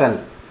in the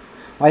bottle.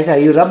 Why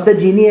say you rub the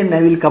genie and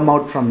I will come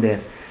out from there.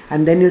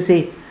 And then you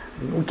say,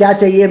 "Kya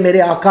chahiye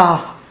mere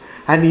aaka?"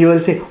 And you will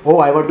say, "Oh,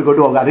 I want to go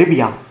to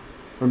Arabia."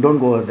 Don't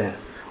go over there.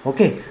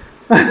 Okay.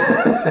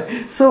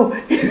 So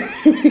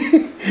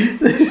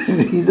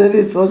the reason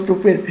is so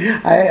stupid.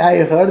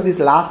 I heard this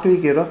last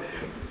week,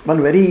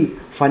 one very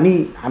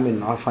funny,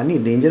 not funny,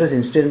 dangerous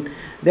incident.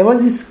 There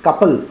was this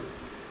couple,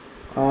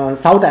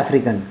 South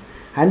African,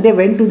 and they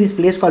went to this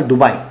place called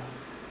Dubai.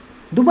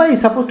 Dubai is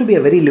supposed to be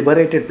a very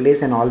liberated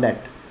place and all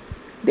that.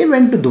 They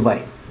went to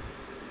Dubai.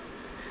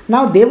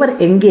 Now they were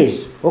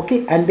engaged,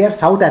 okay, and they are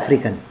South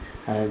African.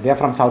 They are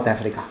from South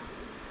Africa.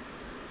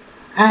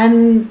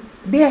 And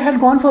they had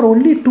gone for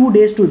only 2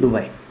 days to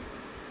Dubai.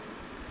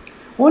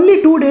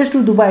 Only 2 days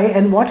to Dubai,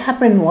 and what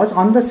happened was,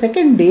 on the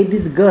second day,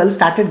 this girl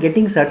started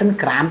getting certain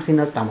cramps in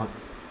her stomach.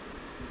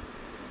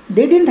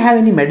 They didn't have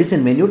any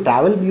medicine. When you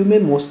travel, you may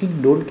mostly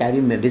don't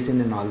carry medicine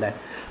and all that.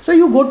 So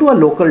you go to a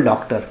local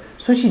doctor.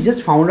 So she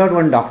just found out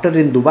one doctor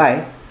in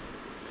Dubai,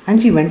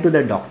 and she went to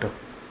the doctor.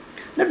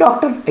 The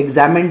doctor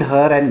examined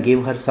her and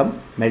gave her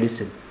some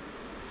medicine.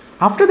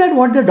 After that,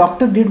 what the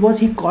doctor did was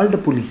he called the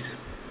police.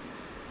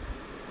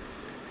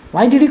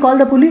 Why did he call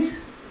the police?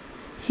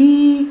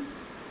 He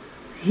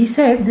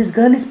said, this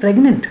girl is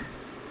pregnant.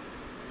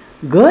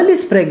 Girl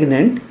is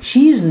pregnant,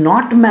 she is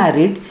not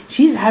married,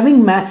 she is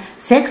having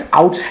sex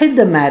outside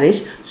the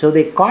marriage. So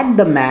they caught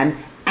the man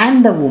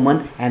and the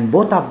woman, and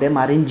both of them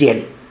are in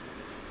jail.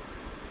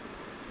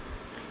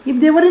 If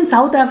they were in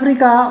South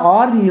Africa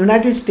or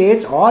United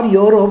States or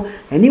Europe,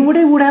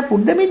 anybody would have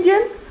put them in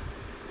jail.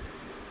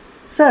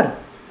 Sir,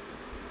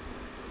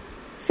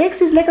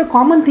 sex is like a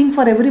common thing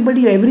for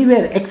everybody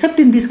everywhere, except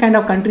in these kind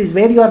of countries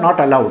where you are not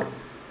allowed.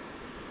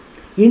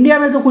 India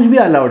में तो कुछ भी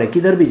allowed है,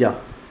 किधर भी जाओ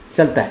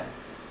चलता है.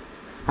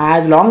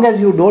 As long as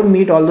you don't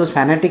meet all those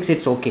fanatics,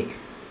 it's okay.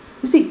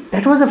 You see,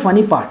 that was the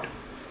funny part.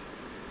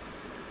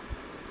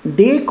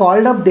 They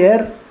called up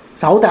their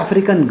South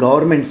African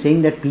government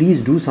saying that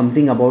please do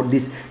something about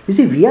this. You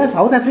see, we are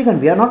South African,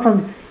 we are not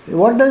from...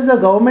 What does the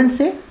government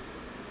say?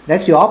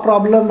 That's your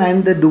problem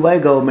and the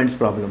Dubai government's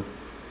problem.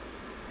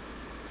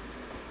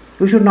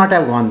 You should not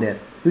have gone there.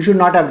 You should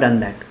not have done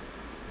that.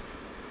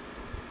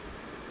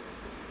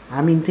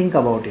 Think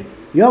about it.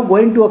 You are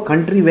going to a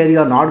country where you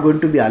are not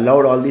going to be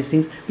allowed all these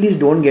things. Please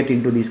don't get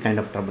into these kind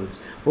of troubles.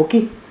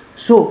 Okay?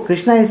 So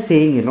Krishna is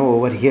saying,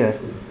 over here,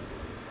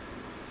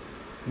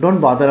 don't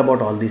bother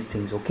about all these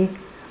things, okay?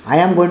 I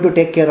am going to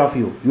take care of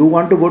you. You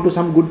want to go to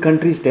some good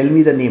countries, tell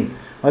me the name.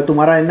 और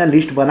तुम्हारा है ना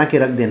list बना के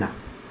रख देना.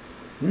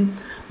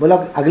 बोला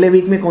अगले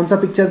वीक में कौन सा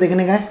पिक्चर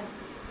देखने का है?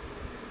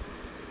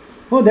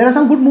 Oh, there are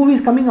some good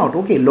movies coming out.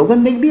 Okay,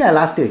 Logan देख दिया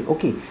last week.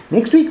 Okay,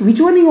 next week which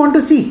one you want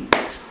to see?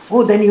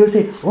 Oh, then you will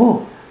say,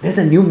 oh, there's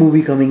a new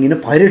movie coming,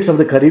 Pirates of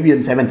the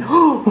Caribbean 7.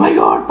 Oh my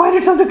God,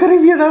 Pirates of the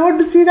Caribbean, I want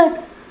to see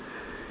that.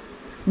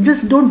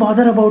 Just don't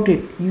bother about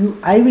it.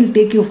 I will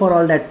take you for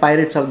all that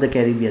Pirates of the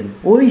Caribbean.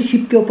 वही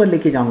ship के ऊपर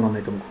लेके जाऊंगा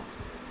मैं तुमको.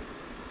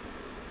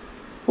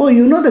 Oh,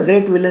 you know the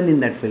great villain in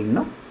that film,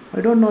 no?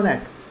 I don't know that.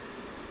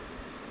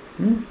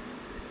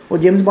 वो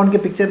James bond के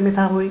picture में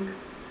था वो एक.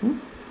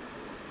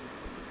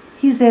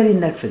 He's there in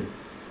that film.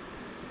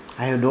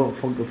 I have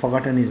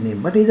forgotten his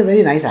name, but he's a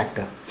very nice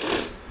actor.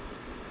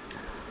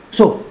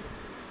 So,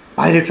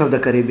 Pirates of the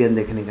Caribbean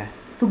देखने का है.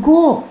 तो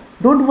go,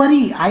 don't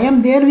worry, I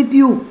am there with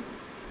you.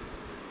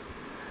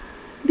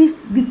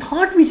 The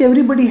thought which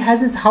everybody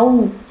has is how,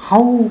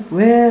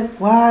 where,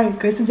 why,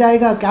 कैसे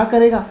जाएगा, क्या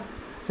करेगा.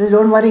 Says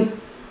don't worry.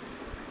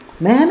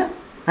 मैं है ना,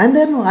 I'm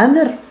there, no, I'm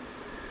there.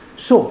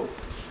 So,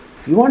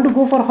 you want to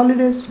go for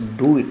holidays?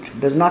 Do it.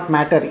 Does not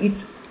matter.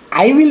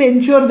 I will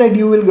ensure that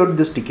you will get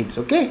these tickets,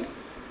 okay?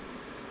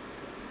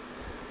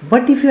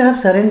 But if you have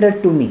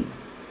surrendered to me,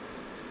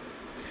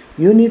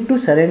 you need to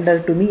surrender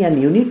to me and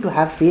you need to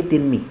have faith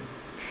in me.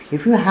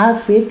 If you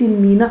have faith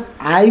in me,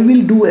 I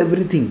will do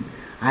everything.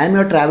 I am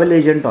your travel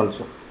agent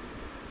also.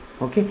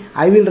 Okay?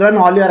 I will run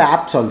all your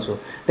apps also.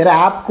 तेरा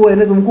app को है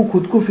ना तुमको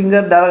खुद को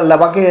finger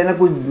लगा के है ना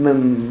कुछ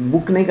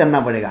बुक नहीं करना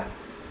पड़ेगा.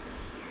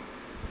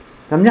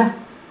 समझा?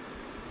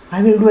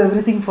 I will do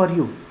everything for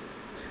you.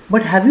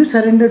 But have you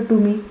surrendered to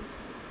me?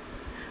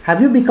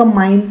 Have you become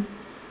mine?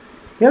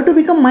 You have to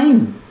become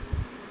mine.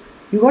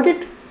 You got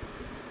it?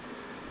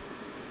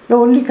 The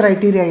only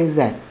criteria is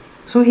that.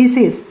 So he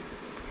says,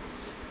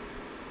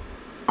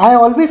 I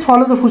always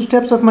follow the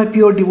footsteps of my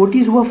pure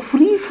devotees who are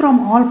free from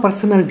all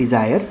personal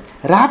desires,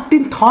 wrapped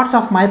in thoughts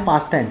of my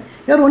pastime.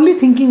 You are only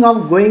thinking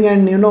of going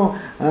and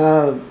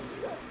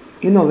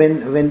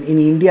when in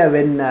India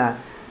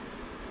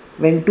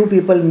when two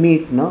people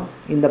meet,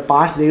 in the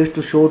past they used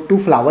to show two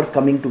flowers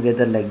coming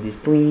together like this,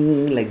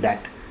 twing like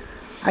that.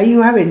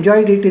 You have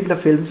enjoyed it in the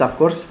films, of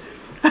course.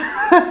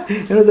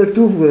 The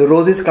two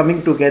roses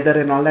coming together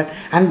and all that.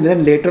 And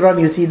then later on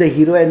you see the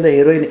hero and the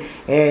heroine,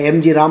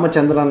 M.G.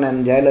 Ramachandran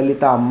and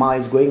Jayalalitha Amma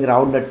is going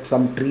around at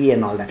some tree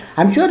and all that.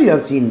 I'm sure you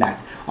have seen that.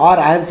 Or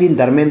I have seen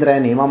Dharmendra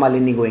and Hema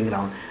Malini going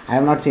around. I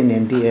have not seen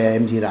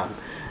M.G. Ram.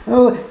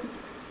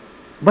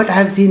 But I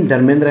have seen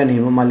Dharmendra and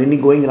Hema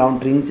Malini going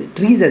around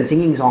trees and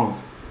singing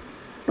songs.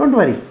 Don't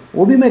worry.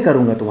 वो भी मैं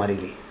करूँगा तुम्हारे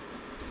लिए.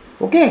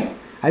 Okay?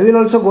 I will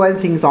also go and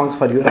sing songs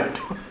for you right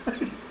now.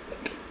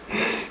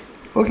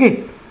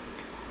 Okay?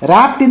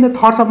 Wrapped in the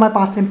thoughts of my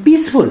pastime,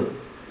 peaceful.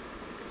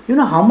 You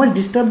know how much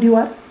disturbed you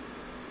are?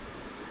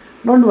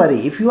 Don't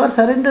worry. If you are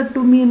surrendered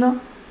to me,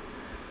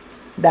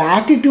 the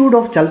attitude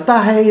of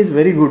chalta hai is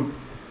very good.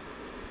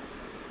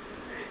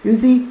 You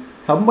see,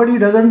 somebody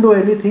doesn't do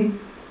anything.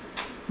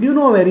 You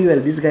know very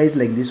well, this guy is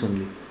like this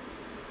only.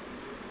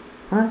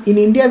 In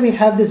India, we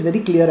have this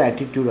very clear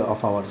attitude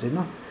of ours,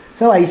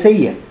 So, I say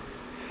here,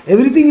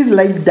 everything is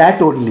like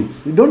that only.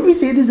 Don't we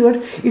say this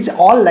word? It's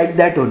all like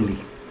that only.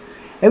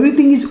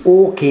 Everything is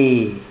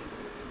okay.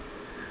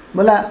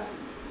 Bola,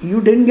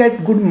 you didn't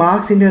get good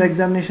marks in your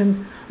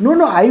examination.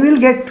 No, I will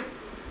get.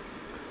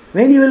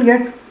 When you will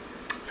get?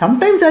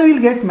 Sometimes I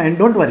will get, man.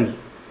 Don't worry.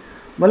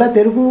 बोला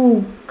तेरे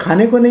को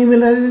खाने को नहीं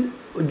मिल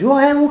रहा जो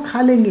है वो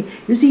खा लेंगे.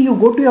 You see, you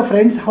go to your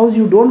friend's house,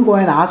 you don't go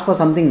and ask for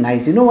something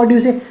nice. You know what you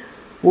say?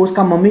 वो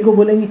उसका मम्मी को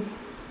बोलेंगे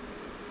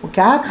वो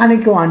क्या खाने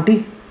को आंटी.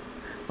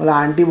 बोला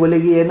आंटी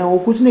बोलेगी है ना वो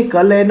कुछ नहीं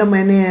कल है ना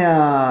मैंने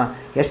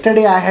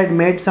yesterday I had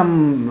made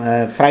some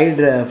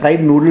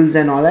fried noodles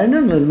and all that,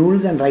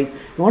 noodles and rice.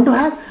 You want to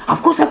have?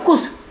 Of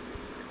course.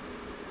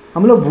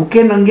 हम लोग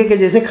भूखे नंगे के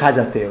जैसे खा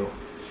जाते हो.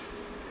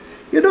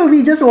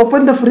 We just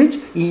open the fridge,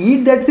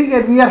 eat that thing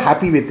and we are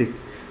happy with it.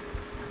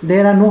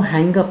 There are no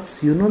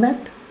hang-ups, you know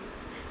that?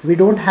 We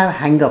don't have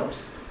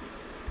hang-ups.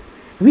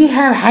 We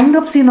have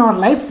hang-ups in our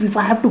life if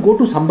I have to go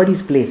to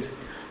somebody's place.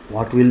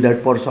 What will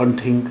that person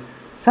think?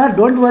 Sir,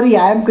 don't worry,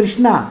 I am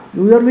Krishna.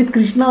 You are with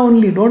Krishna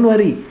only, don't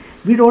worry.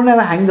 We don't have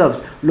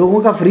hang-ups. लोगों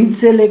का fridge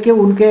से लेके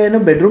उनके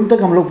bedroom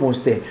तक हम लोग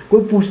पहुँचते हैं.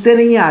 कोई पूछते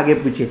नहीं है आगे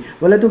पीछे.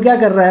 बोला तू क्या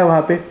कर रहा है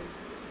वहाँ पे?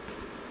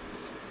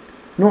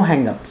 No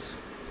hang-ups.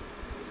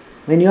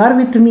 When you are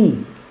with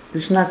me,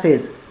 Krishna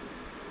says,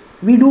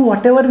 we do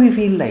whatever we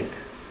feel like.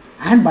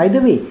 And by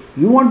the way,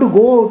 you want to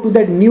go to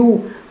that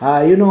new,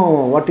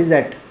 what is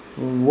that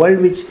world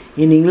which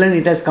in England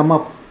it has come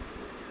up.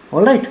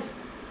 Alright?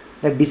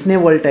 That Disney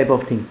World type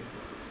of thing.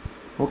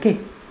 Okay?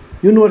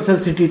 Universal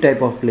City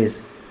type of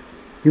place.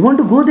 You want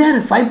to go there?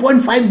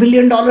 $5.5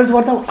 billion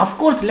worth of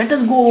course, let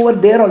us go over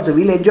there also.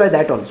 We'll enjoy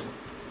that also.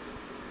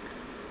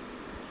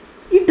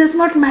 It does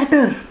not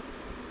matter.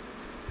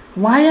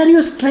 Why are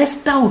you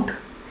stressed out?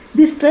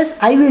 This stress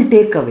I will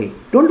take away.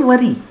 Don't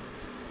worry.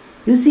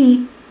 You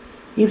see,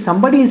 If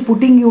somebody is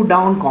putting you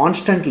down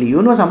constantly,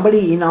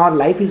 somebody in our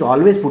life is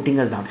always putting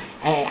us down.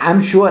 I'm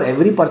sure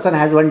every person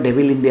has one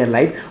devil in their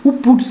life who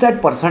puts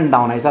that person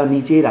down. ऐसा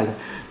नीचे ही डालता,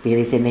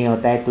 तेरे से नहीं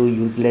होता है, तू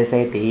useless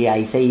है, ते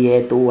ऐसा ही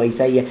है, तू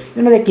ऐसा ही है.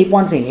 They keep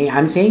on saying.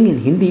 I'm saying in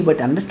Hindi,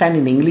 but understand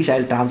in English.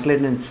 I'll translate.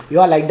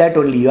 You are like that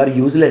only. You are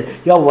useless.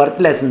 You are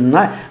worthless.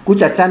 ना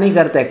कुछ अच्छा नहीं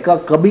करता है,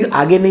 कभी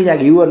आगे नहीं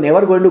जाएगा. You are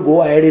never going to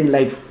go ahead in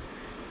life.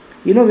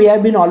 We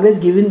have been always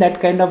given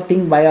that kind of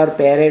thing by our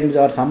parents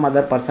or some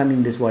other person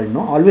in this world,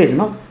 no? Always,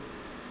 no?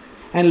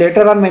 And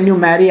later on when you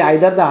marry,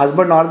 either the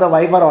husband or the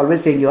wife are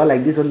always saying, you are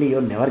like this only,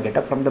 you never get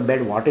up from the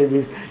bed, what is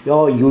this?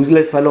 You're a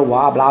useless fellow,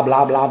 blah, blah,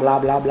 blah, blah, blah,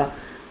 blah, blah.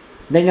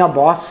 Then your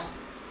boss,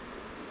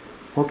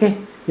 okay?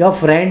 Your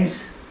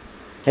friends,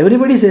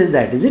 everybody says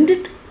that, isn't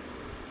it?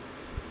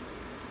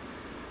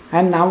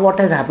 And now what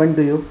has happened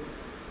to you?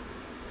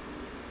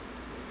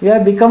 You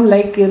have become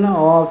like,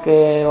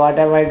 okay, what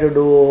am I to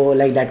do,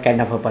 like that kind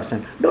of a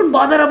person. Don't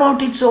bother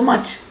about it so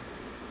much.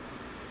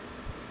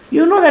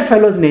 You know that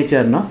fellow's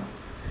nature, no?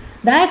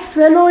 That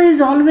fellow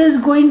is always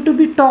going to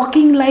be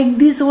talking like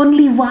this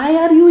only. Why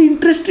are you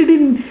interested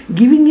in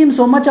giving him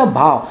so much of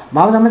bhav?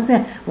 Bhav samajhte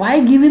hain? Why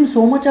give him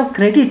so much of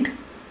credit?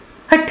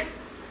 Hut!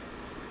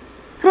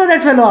 Throw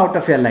that fellow out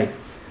of your life.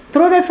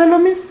 Throw that fellow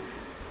means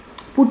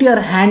put your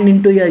hand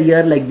into your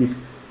ear like this.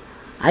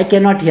 I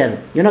cannot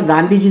hear.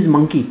 Gandhiji's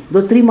monkey.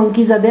 Those 3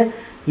 monkeys are there.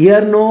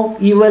 Hear no,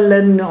 evil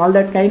and all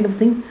that kind of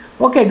thing.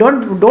 Okay,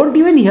 don't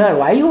even hear.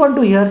 Why you want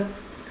to hear?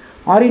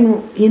 Or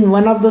in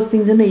one of those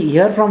things,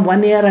 hear from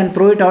one ear and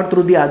throw it out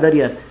through the other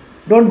ear.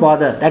 Don't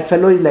bother. That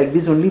fellow is like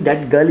this only.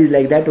 That girl is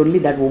like that only.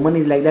 That woman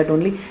is like that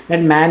only.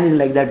 That man is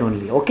like that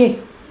only. Okay?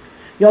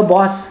 Your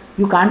boss,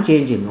 you can't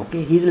change him.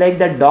 Okay? He's like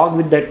that dog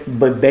with that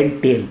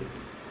bent tail.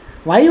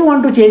 Why you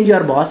want to change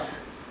your boss?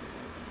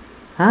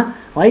 Huh?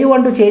 Why you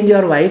want to change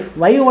your wife?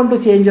 Why you want to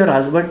change your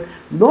husband?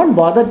 Don't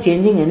bother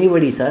changing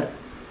anybody, sir.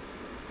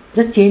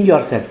 Just change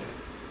yourself.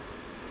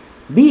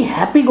 Be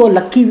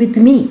happy-go-lucky with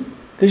me.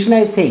 Krishna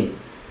is saying.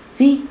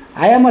 See,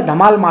 I am a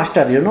dhamal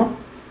master,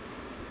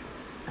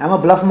 I am a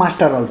bluff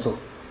master also.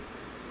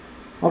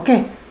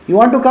 Okay? You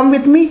want to come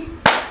with me?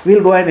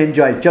 We'll go and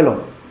enjoy.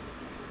 Chalo.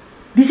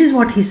 This is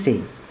what he's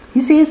saying. He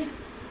says,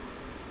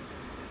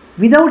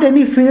 without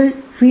any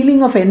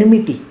feeling of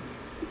enmity,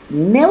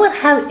 never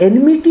have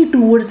enmity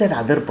towards that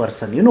other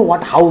person.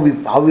 How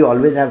we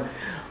always have,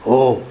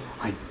 oh,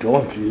 I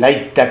don't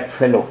like that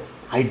fellow.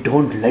 I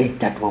don't like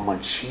that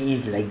woman. She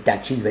is like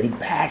that. She is very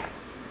bad.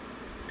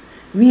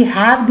 We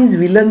have these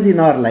villains in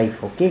our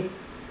life, okay?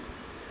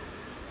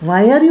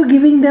 Why are you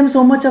giving them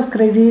so much of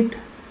credit?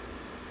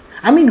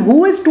 I mean,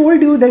 who has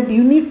told you that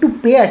you need to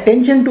pay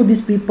attention to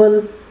these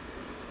people?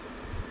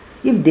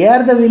 If they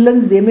are the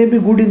villains, they may be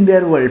good in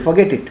their world.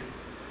 Forget it.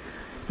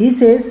 He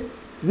says,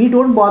 we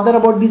don't bother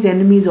about these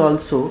enemies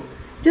also.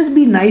 Just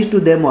be nice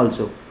to them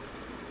also.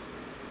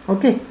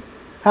 Okay?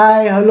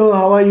 Hi, hello,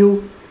 how are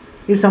you?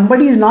 If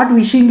somebody is not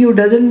wishing you,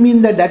 doesn't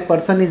mean that that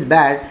person is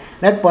bad.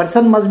 That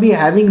person must be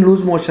having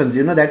loose motions.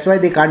 That's why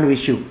they can't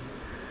wish you.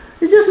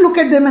 You just look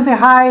at them and say,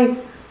 hi.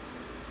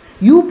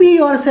 You be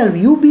yourself.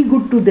 You be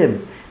good to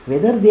them.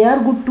 Whether they are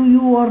good to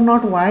you or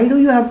not, why do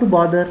you have to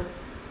bother?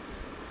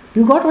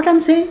 You got what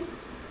I'm saying?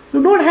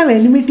 You don't have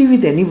enmity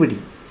with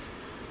anybody.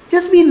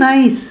 Just be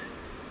nice.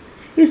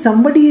 If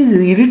somebody is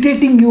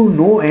irritating you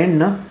no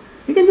end,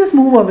 you can just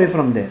move away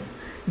from there.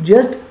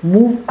 Just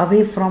move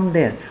away from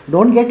there.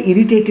 Don't get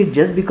irritated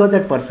just because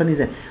that person is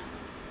there.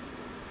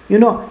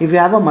 If you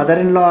have a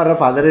mother-in-law or a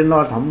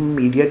father-in-law or some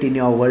idiot in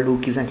your world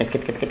who keeps on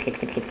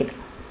ket.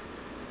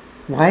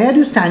 Why are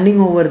you standing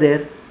over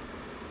there?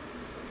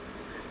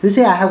 You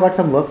say, I have got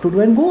some work to do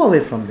and go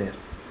away from there.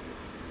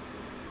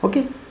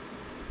 Okay?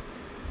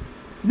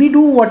 We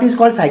do what is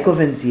called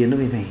psychophancy.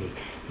 We say,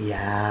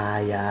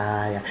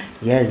 yeah.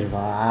 Yes,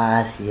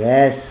 boss.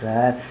 Yes,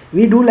 sir.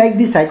 We do like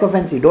this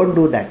psychophancy. Don't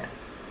do that.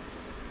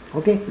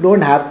 Okay?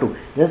 Don't have to.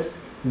 Just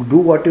do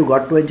what you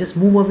got to and just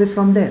move away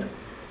from there.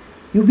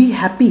 You be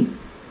happy.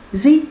 You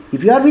see,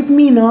 if you are with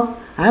me, I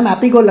am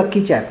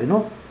happy-go-lucky chap,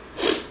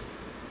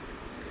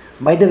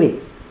 By the way,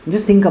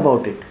 just think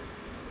about it.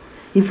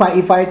 If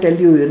I tell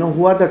you,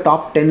 who are the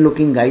top 10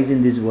 looking guys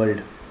in this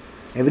world,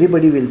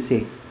 everybody will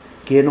say,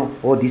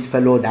 oh, this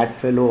fellow, that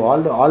fellow,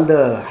 all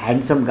the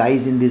handsome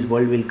guys in this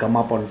world will come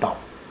up on top.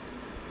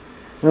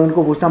 मैं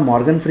उनको पूछता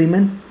Morgan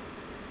Freeman,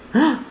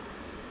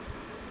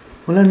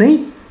 बोला नहीं,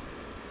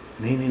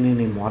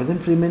 Morgan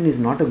Freeman is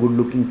not a good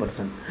looking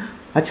person.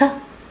 अच्छा,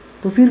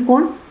 तो फिर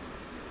कौन?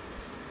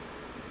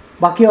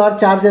 बाकी और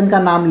 4 जन का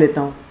नाम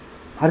लेता हूँ.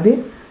 Are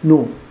they?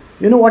 No.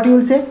 You know what you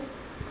will say?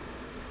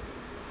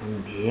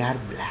 They are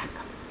black.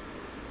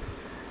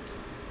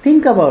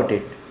 Think about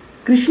it.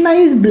 Krishna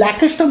is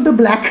blackest of the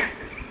black.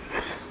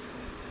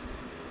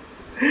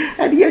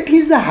 And yet he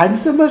is the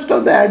handsomest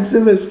of the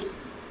handsomest.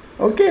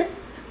 Okay?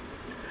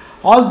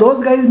 All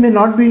those guys may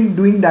not be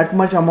doing that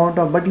much amount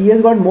of, but he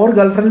has got more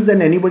girlfriends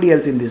than anybody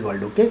else in this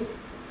world. Okay?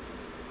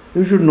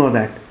 You should know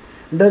that.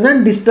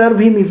 Doesn't disturb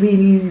him if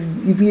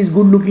he is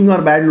good looking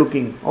or bad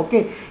looking.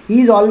 Okay,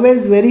 he is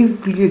always very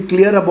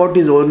clear about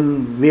his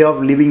own way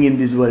of living in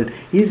this world.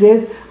 He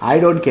says, I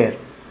don't care.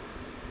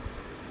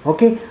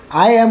 Okay,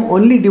 I am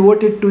only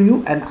devoted to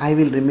you and I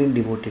will remain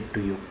devoted to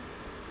you.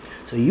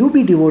 So you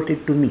be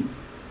devoted to me.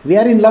 We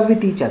are in love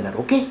with each other.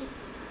 Okay,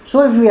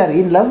 so if we are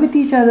in love with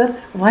each other,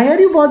 why are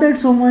you bothered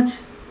so much?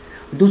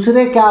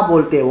 दूसरे क्या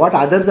बोलते हैं, what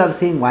others are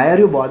saying, why are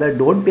you bothered?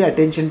 Don't pay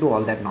attention to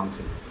all that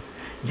nonsense.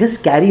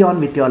 Just carry on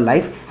with your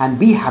life and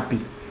be happy,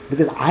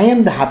 because I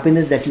am the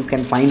happiness that you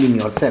can find in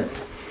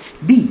yourself.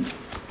 Be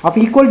of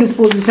equal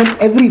disposition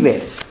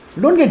everywhere.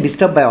 Don't get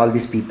disturbed by all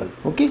these people.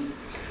 Okay?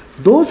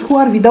 Those who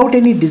are without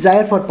any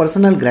desire for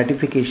personal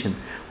gratification,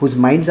 whose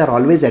minds are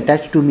always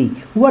attached to me,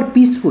 who are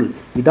peaceful,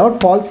 without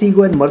false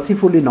ego and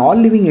merciful in all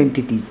living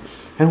entities,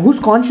 and whose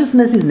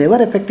consciousness is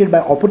never affected by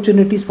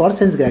opportunities for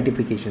sense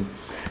gratification.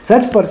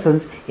 Such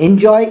persons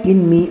enjoy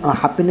in me a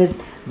happiness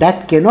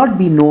that cannot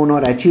be known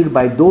or achieved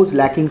by those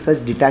lacking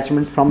such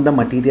detachments from the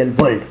material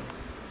world.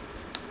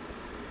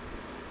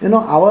 You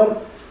know,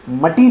 our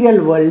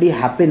material worldly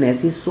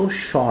happiness is so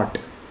short.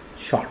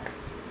 Short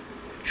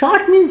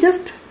means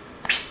just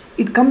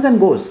it comes and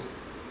goes.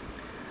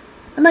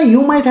 Now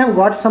you might have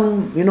got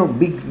some,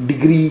 big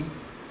degree,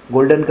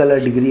 golden color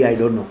degree, I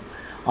don't know.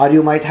 Or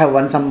you might have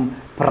won some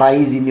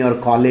prize in your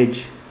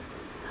college.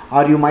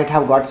 Or you might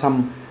have got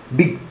some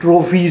big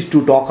trophies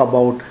to talk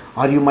about,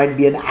 or you might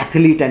be an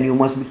athlete and you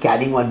must be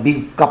carrying one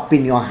big cup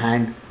in your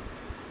hand.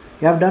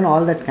 You have done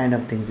all that kind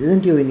of things,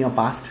 isn't you, in your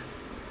past?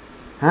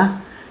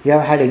 You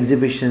have had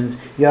exhibitions,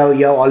 you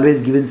have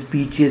always given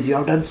speeches, you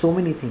have done so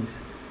many things.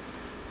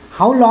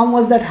 How long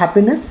was that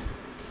happiness?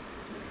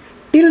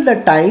 Till the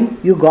time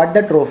you got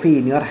the trophy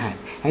in your hand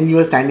and you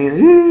were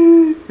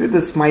standing with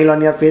a smile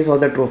on your face or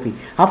the trophy.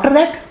 After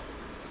that,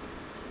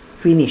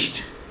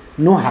 finished.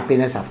 No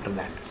happiness after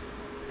that.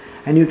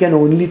 And you can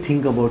only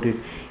think about it.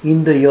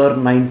 In the year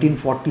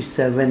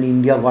 1947,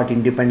 India got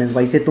independence.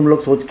 वैसे तुम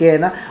लोग सोच के है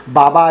ना,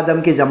 बाबा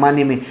आदम के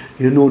ज़माने में,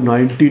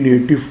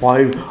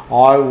 1985,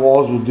 I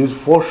was this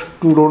first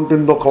student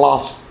in the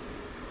class.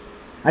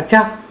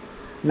 अच्छा,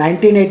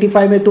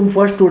 1985 में तुम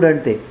फर्स्ट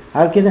स्टूडेंट थे.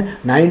 और कहते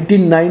हैं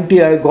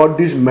 1990 I got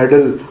this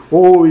medal.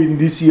 Oh, in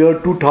this year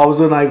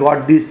 2000 I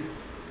got this.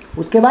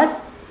 उसके बाद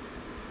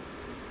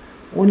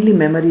only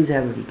memories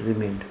have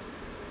remained.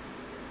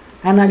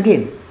 And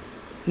again,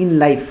 in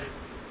life,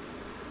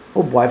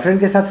 वो बॉयफ्रेंड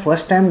के साथ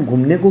फर्स्ट टाइम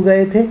घूमने को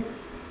गए थे,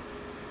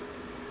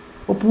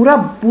 वो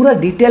पूरा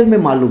डिटेल में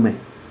मालूम है.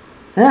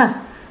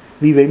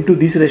 We went to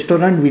this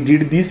restaurant, we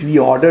did this, we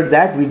order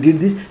that, we did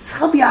this,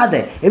 सब याद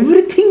है.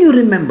 Everything you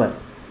remember.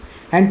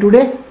 And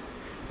today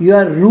you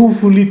are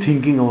ruefully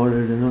thinking about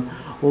it,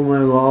 oh my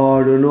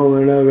God,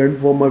 when I went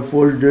for my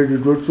first date,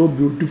 it was so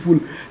beautiful.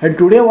 And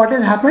today what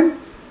has happened?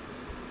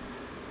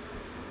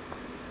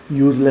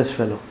 Useless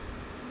fellow,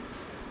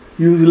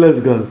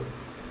 useless girl.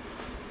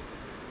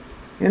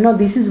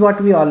 This is what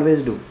we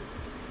always do.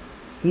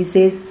 He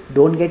says,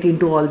 don't get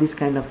into all these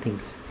kind of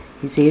things.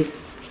 He says,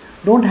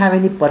 don't have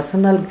any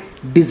personal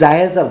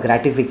desires of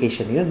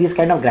gratification. This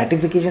kind of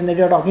gratification that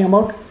you are talking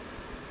about,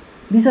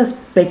 these are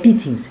petty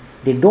things.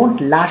 They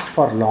don't last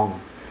for long.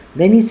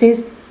 Then he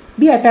says,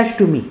 be attached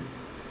to me.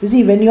 You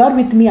see, when you are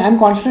with me, I am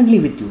constantly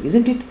with you,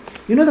 isn't it?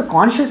 The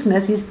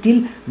consciousness is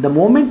till the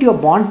moment you are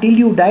born till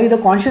you die, the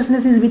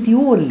consciousness is with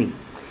you only.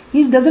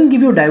 He doesn't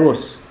give you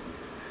divorce.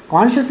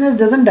 Consciousness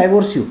doesn't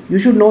divorce you. You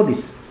should know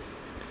this.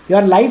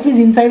 Your life is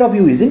inside of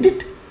you, isn't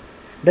it?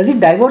 Does it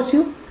divorce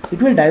you? It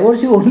will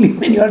divorce you only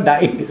when you are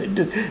dying, isn't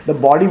it? The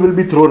body will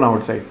be thrown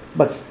outside.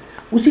 Bas,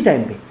 usi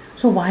time pe.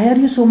 So why are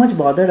you so much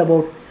bothered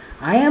about,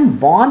 I am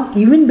born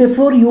even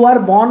before you are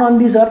born on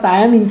this earth, I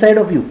am inside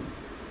of you.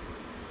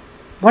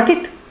 Got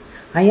it?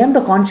 I am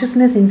the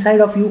consciousness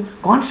inside of you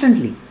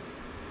constantly.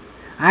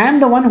 I am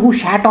the one who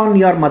shat on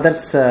your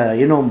mother's,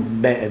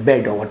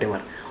 bed or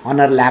whatever, on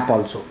her lap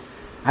also.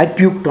 I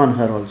puked on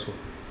her also.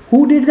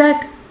 Who did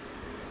that?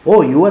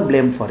 Oh, you are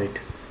blamed for it.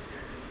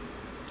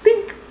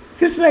 Think,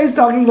 Krishna is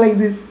talking like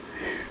this.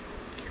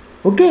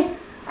 Okay,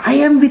 I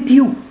am with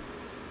you,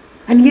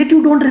 and yet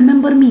you don't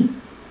remember me.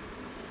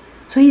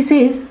 So he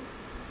says,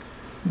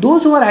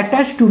 those who are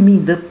attached to me,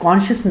 the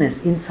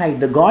consciousness inside,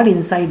 the God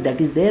inside that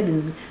is there,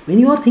 when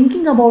you are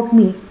thinking about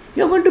me,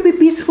 you are going to be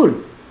peaceful.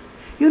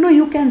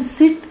 You can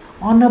sit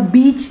on a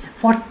beach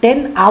for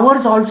 10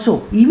 hours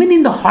also, even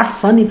in the hot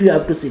sun if you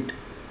have to sit.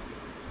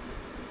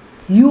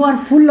 You are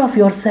full of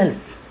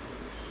yourself.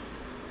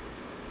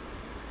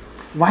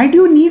 Why do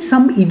you need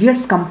some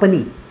idiot's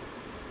company?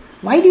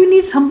 Why do you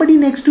need somebody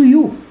next to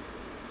you?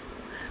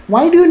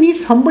 Why do you need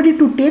somebody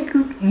to take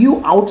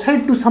you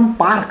outside to some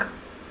park?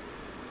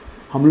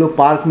 हम लोग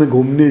park में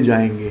घूमने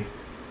जाएंगे.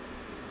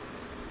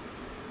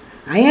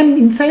 I am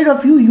inside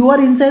of you, you are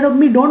inside of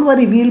me, don't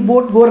worry, we will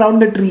both go around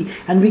the tree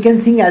and we can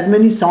sing as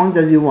many songs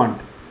as you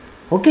want.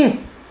 Okay?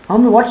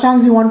 What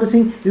songs you want to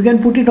sing, you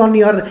can put it on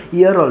your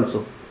ear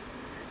also.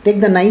 Take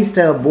the nice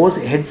Bose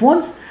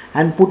headphones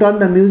and put on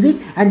the music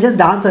and just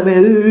dance away.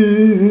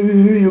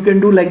 You can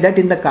do like that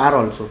in the car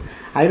also.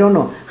 I don't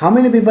know how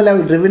many people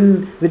have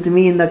driven with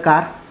me in the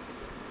car.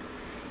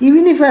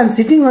 Even if I am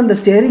sitting on the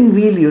steering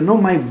wheel,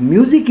 my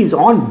music is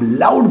on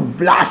loud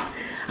blast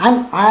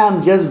and I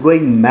am just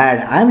going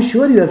mad. I am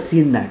sure you have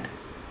seen that.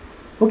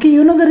 Okay,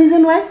 you know the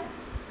reason why?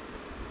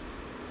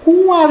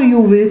 Who are you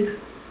with?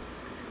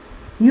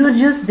 You are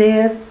just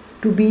there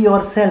to be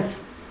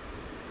yourself.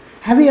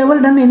 Have you ever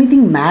done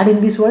anything mad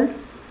in this world?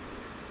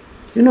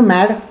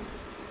 Mad?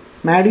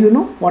 Mad, you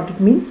know what it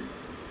means?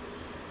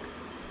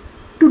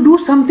 To do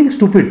something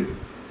stupid.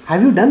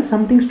 Have you done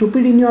something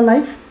stupid in your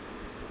life?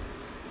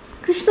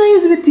 Krishna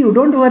is with you,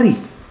 don't worry.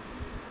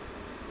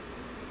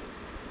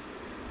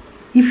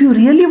 If you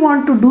really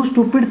want to do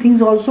stupid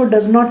things also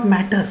does not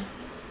matter.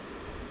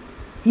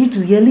 It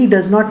really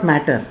does not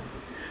matter.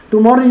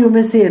 Tomorrow you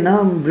may say,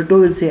 Brito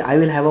will say, I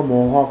will have a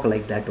mohawk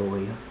like that over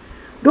here.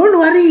 Don't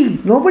worry,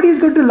 nobody is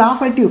going to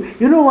laugh at you.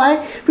 You know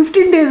why?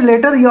 15 days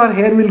later your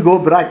hair will go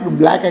black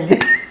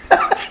again.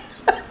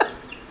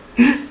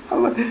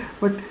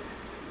 But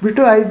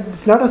Brito,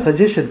 it's not a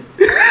suggestion.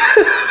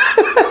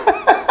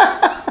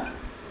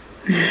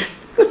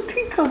 But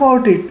think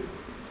about it.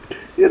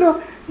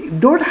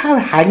 Don't have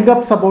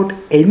hang-ups about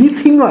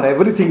anything or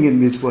everything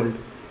in this world.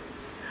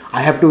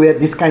 I have to wear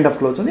this kind of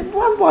clothes.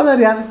 Don't bother,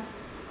 yaar.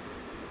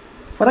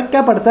 फर्क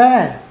क्या पड़ता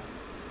है?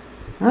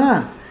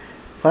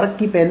 फर्क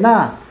की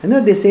पहनना.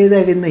 They say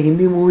that in the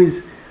Hindi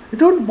movies.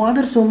 Don't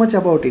bother so much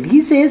about it.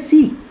 He says,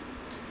 see,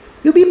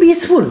 you be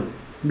peaceful.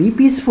 Be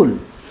peaceful.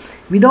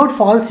 Without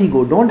false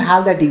ego. Don't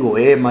have that ego.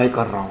 Hey, मैं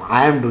कर रहा हूँ.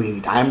 I am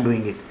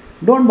doing it.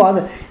 Don't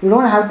bother. You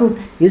don't have to.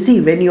 You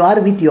see, when you are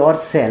with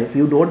yourself,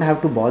 you don't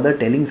have to bother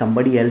telling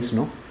somebody else,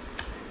 no?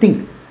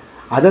 Think.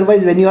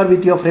 Otherwise, when you are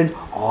with your friends,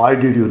 I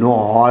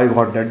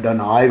got that done,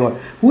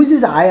 Who is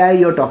this I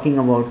you're talking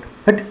about?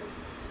 But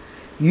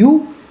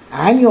you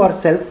and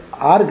yourself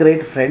are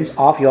great friends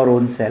of your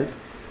own self.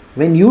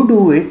 When you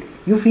do it,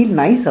 you feel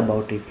nice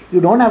about it.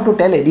 You don't have to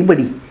tell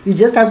anybody. You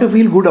just have to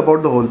feel good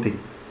about the whole thing.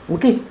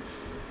 Okay?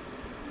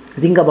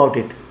 Think about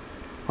it.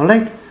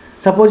 Alright?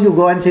 Suppose you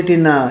go and sit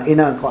in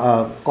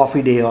a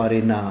coffee day or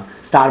in a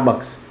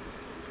Starbucks.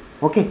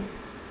 Okay?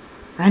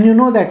 And you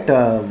know that,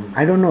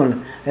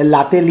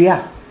 latte लिया.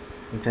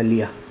 अच्छा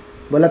लिया.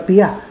 बोला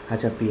पिया.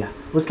 अच्छा पिया.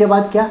 उसके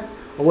बाद क्या?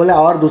 बोला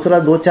और दूसरा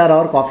 2-4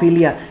 और कॉफ़ी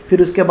लिया.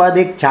 फिर उसके बाद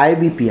एक चाय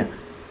भी पिया.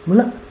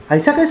 बोला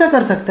ऐसा कैसा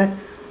कर सकता है?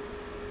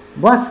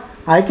 बस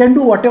I can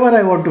do whatever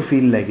I want to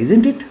feel like,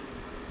 isn't it?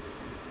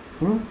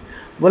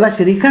 बोला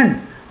श्रीखंड.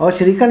 और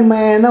श्रीखंड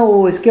मैं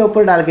वो इसके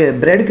ऊपर डाल के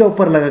ब्रेड के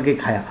ऊपर लगा के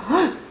खाया.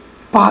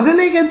 पागल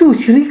है क्या तू?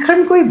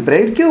 श्रीखंड कोई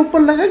ब्रेड के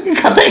ऊपर लगा के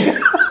खाता है क्या?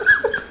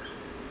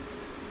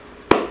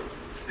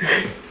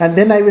 And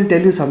then I will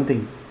tell you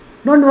something.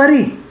 Don't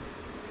worry.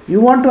 You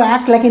want to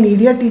act like an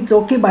idiot, it's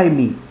okay by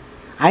me.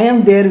 I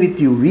am there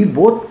with you. We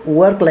both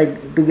work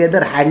like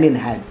together hand in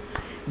hand.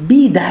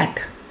 Be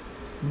that.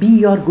 Be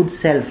your good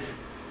self.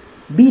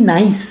 Be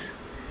nice.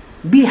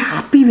 Be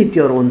happy with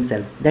your own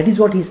self. That is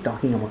what he is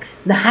talking about.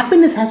 The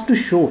happiness has to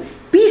show.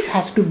 Peace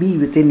has to be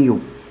within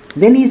you.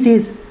 Then he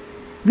says,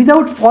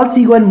 without false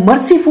ego and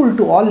merciful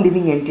to all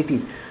living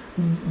entities.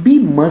 Be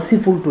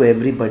merciful to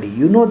everybody.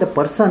 The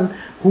person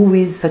who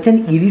is such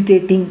an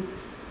irritating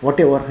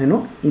whatever,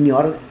 in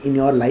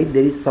your life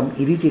there is some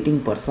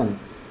irritating person.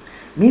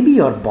 Maybe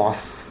your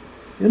boss.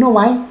 You know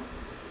why?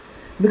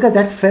 Because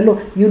that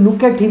fellow, you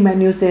look at him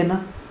and you say,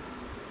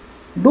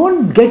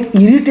 don't get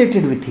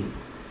irritated with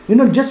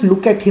him. Just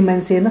look at him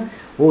and say,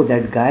 oh,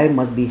 that guy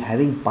must be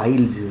having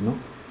piles,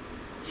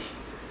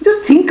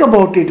 Just think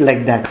about it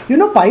like that.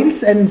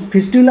 Piles and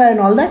fistula and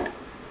all that.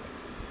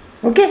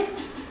 Okay?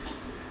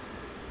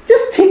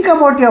 Just think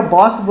about your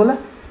boss. बोला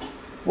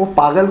वो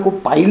पागल को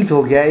piles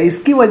हो गया है,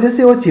 इसकी वजह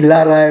से वो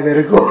चिल्ला रहा है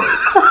मेरे को.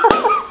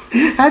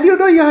 And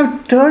you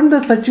have turned the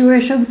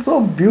situation so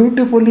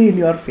beautifully in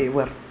your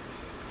favor.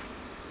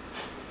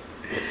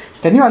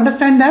 Can you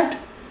understand that?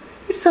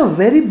 It's a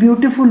very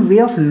beautiful way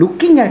of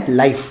looking at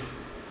life.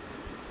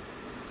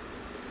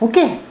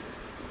 Okay?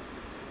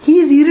 He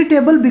is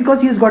irritable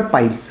because he has got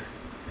piles.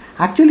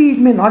 Actually, it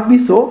may not be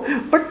so,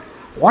 but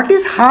what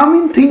is harm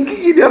in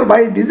thinking in your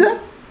mind?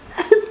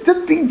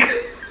 Just think.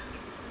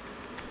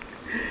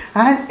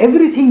 And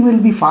everything will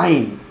be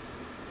fine.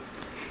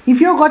 If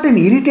you have got an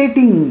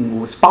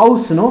irritating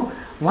spouse,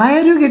 why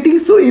are you getting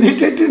so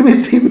irritated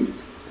with him?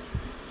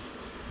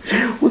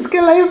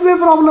 उसके life में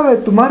problem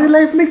है, तुम्हारे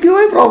life में क्यों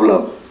है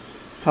problem?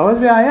 समझ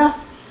में आया?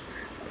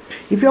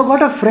 If you have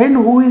got a friend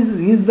who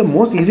is the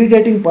most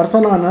irritating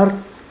person on earth,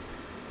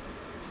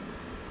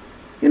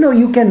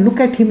 you can look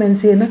at him and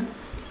say,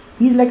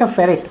 he's like a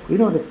ferret.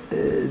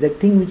 That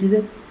thing which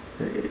is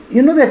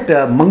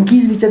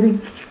monkeys which are the...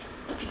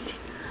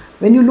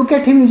 When you look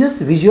at him, you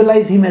just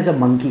visualize him as a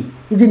monkey.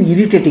 He's an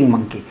irritating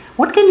monkey.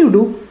 What can you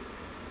do?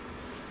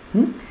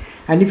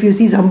 And if you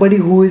see somebody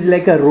who is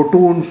like a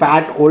rotund,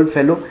 fat, old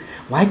fellow,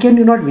 why can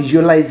you not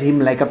visualize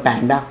him like a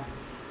panda?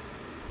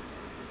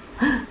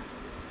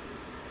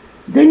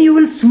 Then you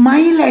will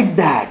smile at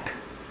that.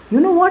 You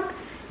know what?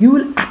 You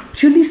will actually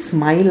actually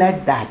smile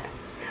at that.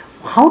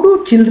 How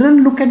do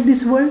children look at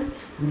this world?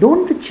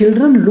 Don't the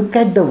children look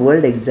at the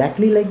world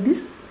exactly like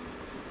this?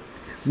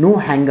 No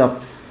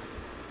hang-ups.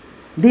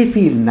 They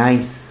feel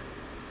nice.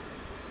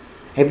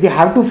 If they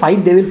have to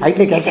fight, they will fight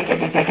like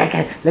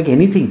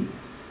anything.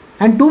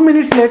 And 2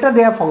 minutes later,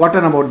 they have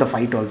forgotten about the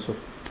fight also.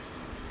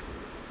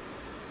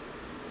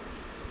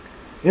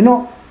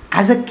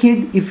 As a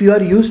kid, if you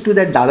are used to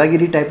that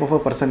dadagiri type of a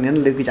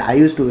person, like which I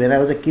used to, when I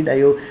was a kid,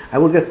 I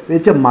would get, I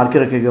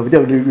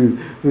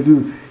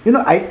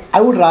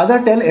would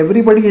rather tell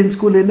everybody in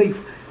school, if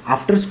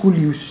after school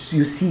you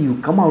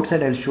come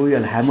outside, I'll show you,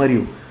 I'll hammer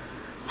you.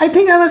 I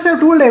think I must have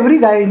told every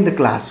guy in the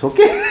class,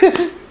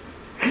 okay?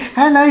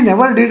 And I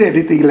never did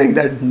anything like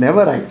that,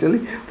 never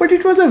actually. But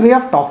it was a way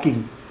of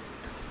talking.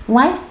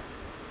 Why?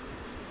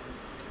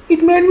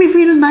 It made me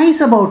feel nice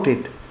about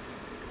it.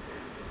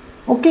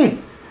 Okay?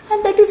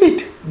 And that is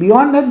it.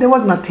 Beyond that, there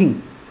was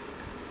nothing.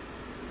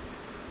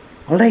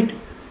 Alright?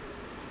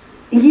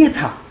 ये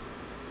था.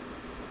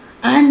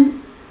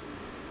 And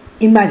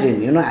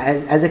imagine,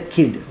 as a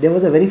kid, there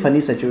was a very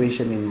funny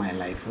situation in my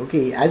life.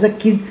 Okay? As a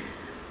kid,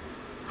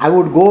 I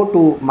would go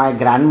to my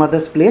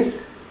grandmother's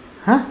place.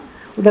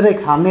 उधर एक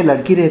सामने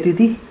लड़की रहती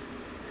थी.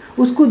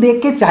 उसको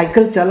देख के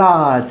साइकिल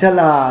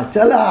चला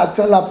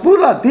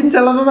पूरा दिन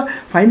चला था.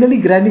 फाइनली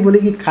ग्रैनी बोली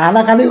कि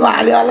खाना खाने को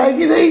आने वाला है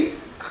कि नहीं.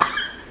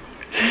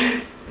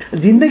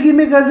 जिंदगी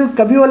में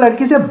कभी वो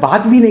लड़की से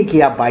बात भी नहीं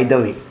किया, by the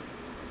way.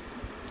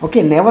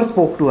 Okay, never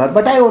spoke to her,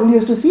 but I only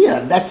used to C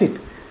her, that's it.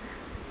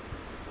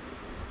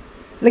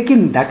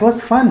 लेकिन that was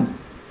fun.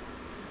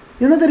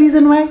 You know the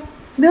reason why?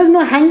 There was no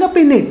hang up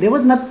in it. There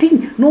was nothing,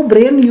 no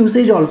brain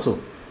usage also.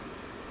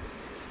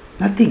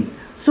 Nothing.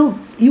 So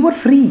you were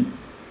free.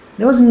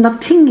 There was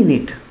nothing in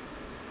it.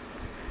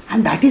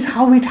 And that is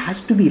how it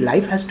has to be.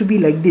 Life has to be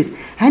like this.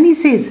 And he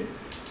says,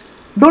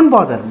 don't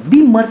bother.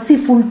 Be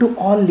merciful to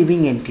all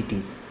living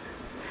entities.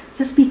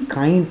 Just be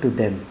kind to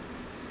them.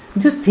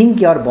 Just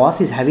think your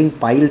boss is having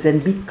piles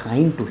and be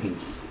kind to him.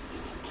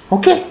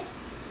 Okay?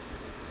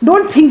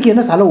 Don't think,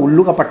 साला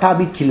उल्लू का पट्टा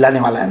अभी चिल्लाने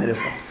वाला है मेरे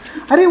ऊपर.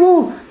 अरे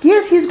वो,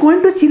 yes, he is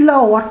going to chill.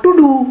 What to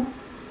do?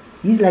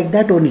 He is like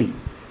that only.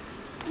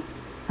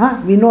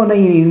 We know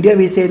in India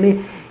we say,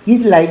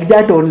 he's like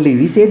that only.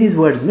 We say these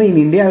words. In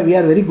India we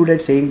are very good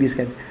at saying this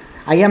kind.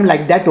 I am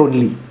like that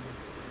only.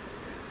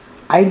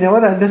 I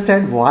never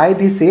understand why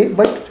they say,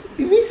 but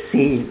we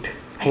say it.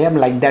 I am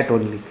like that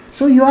only.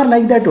 So you are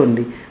like that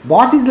only.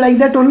 Boss is like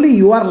that only.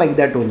 You are like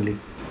that only.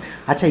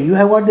 Acha, you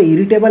have got the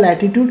irritable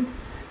attitude.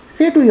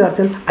 Say to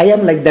yourself, I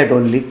am like that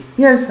only.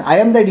 Yes, I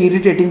am that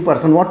irritating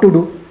person. What to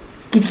do?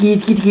 किट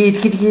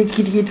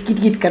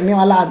करने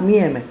वाला आदमी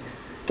है मैं.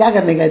 क्या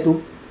करने का है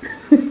तू?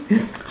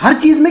 हर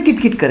चीज में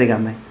किट करेगा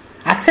मैं.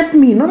 Accept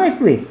me,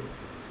 that way.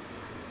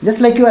 Just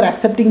like you are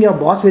accepting your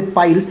boss with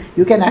piles,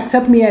 you can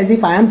accept me as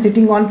if I am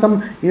sitting on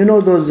some,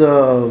 those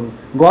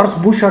gorse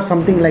bush or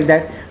something like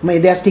that.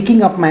 They are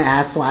sticking up my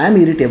ass, so I am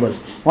irritable.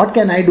 What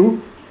can I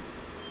do?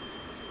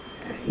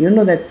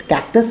 That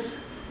cactus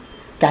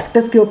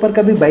के ऊपर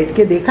कभी बैठ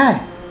के देखा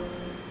है?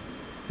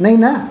 नहीं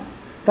ना.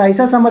 तो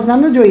ऐसा समझना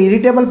ना, जो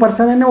इरिटेबल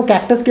पर्सन है ना, वो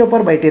कैक्टस के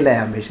ऊपर बैठे रहे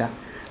हमेशा.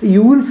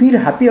 You will feel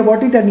happy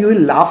about it and you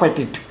will laugh at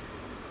it.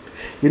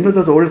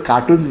 Those old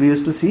cartoons we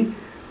used to see?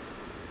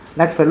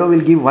 That fellow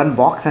will give one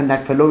box and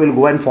that fellow will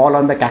go and fall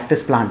on the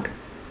cactus plant.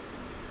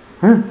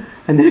 And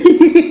then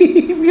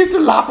we used to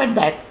laugh at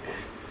that.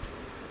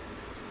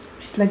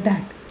 It's like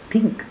that.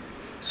 Think.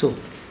 So,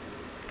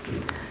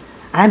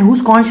 and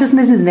whose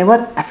consciousness is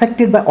never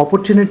affected by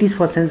opportunities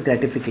for sense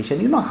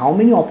gratification. You know how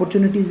many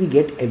opportunities we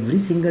get every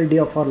single day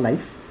of our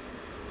life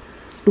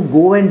to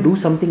go and do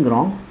something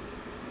wrong?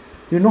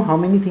 You know how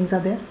many things are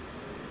there?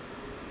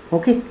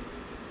 Okay.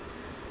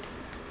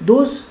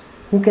 Those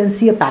who can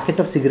see a packet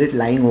of cigarette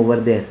lying over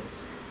there,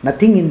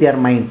 nothing in their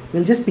mind,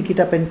 will just pick it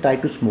up and try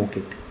to smoke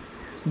it.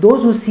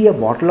 Those who see a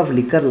bottle of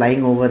liquor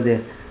lying over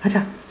there,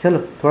 अच्छा चलो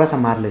थोड़ा सा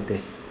मार लेते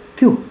हैं.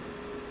 क्यों?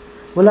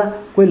 बोला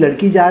कोई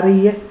लड़की जा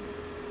रही है.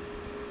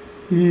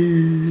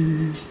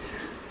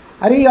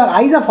 अरे your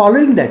eyes are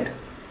following that.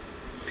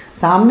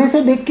 सामने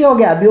से देख के हो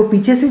गया, अभी वो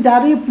पीछे से जा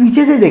रही है,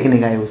 पीछे से देखने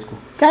का है उसको.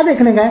 क्या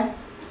देखने का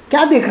है?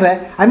 क्या देख रहा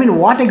है? I mean,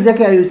 what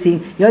exactly are you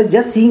seeing? You are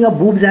just seeing a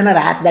boobs and a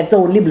ass. That's the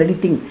only bloody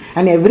thing.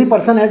 And every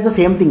person has the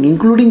same thing,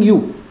 including you.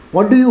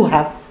 What do you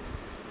have?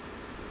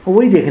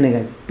 वही देखने का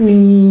है.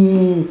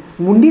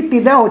 मुंडी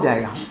टीला हो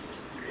जाएगा.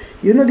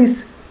 You know this?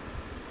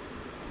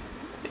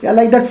 You are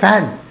like that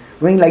fan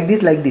going like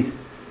this.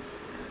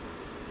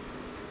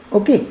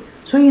 Okay.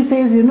 So he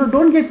says,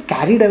 don't get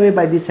carried away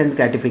by this sense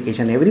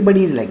gratification.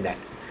 Everybody is like that.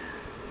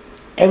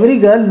 Every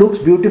girl looks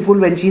beautiful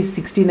when she is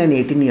 16 and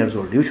 18 years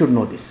old. You should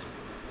know this.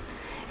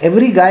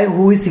 Every guy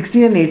who is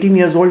 16 and 18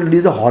 years old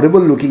is a horrible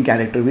looking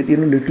character with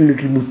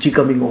little muchi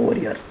coming over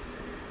here.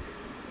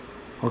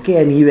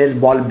 Okay, and he wears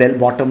bell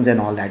bottoms and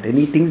all that. And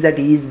he thinks that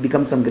he has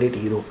become some great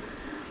hero.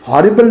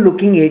 Horrible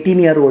looking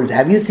 18-year-olds.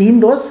 Have you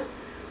seen those?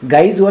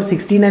 Guys who are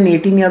 16 and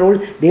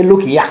 18-year-old, they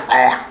look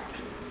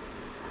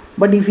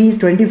But if he is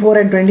 24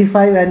 and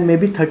 25 and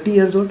maybe 30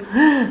 years old,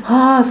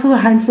 so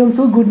handsome,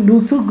 so good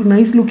look, so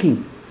nice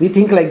looking. We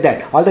think like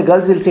that. All the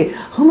girls will say,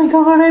 oh my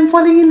God, I'm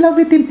falling in love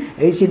with him.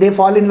 They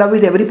fall in love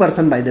with every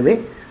person, by the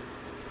way.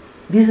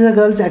 This is a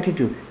girl's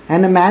attitude.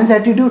 And a man's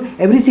attitude,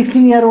 every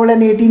 16-year-old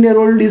and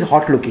 18-year-old is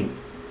hot looking.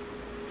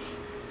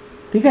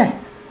 ठीक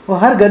है? वो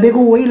हर गधे को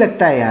वही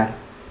लगता है यार.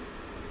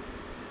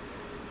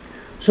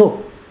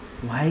 So,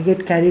 why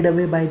get carried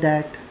away by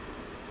that?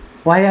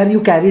 Why are you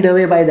carried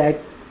away by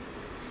that?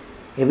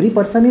 Every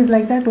person is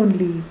like that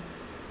only.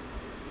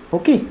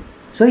 Okay?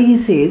 So he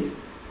says,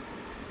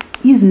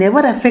 he is never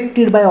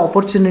affected by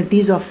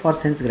opportunities for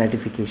sense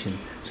gratification.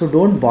 So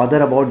don't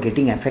bother about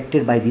getting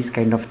affected by these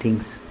kind of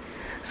things.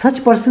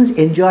 Such persons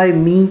enjoy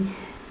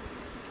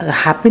a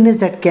happiness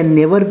that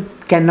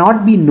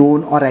cannot be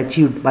known or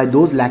achieved by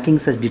those lacking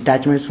such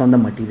detachments from the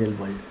material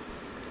world.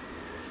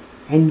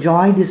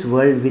 Enjoy this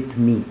world with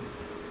me.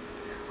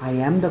 I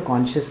am the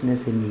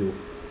consciousness in you.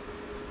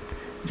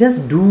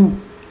 Just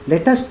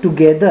let us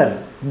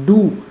together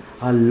do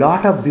a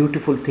lot of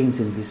beautiful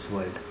things in this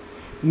world.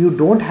 You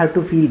don't have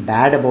to feel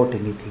bad about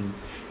anything.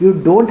 You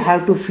don't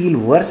have to feel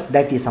worse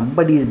that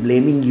somebody is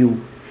blaming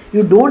you.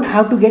 You don't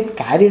have to get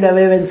carried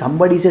away when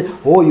somebody says,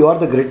 oh, you are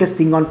the greatest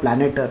thing on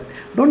planet Earth.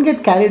 Don't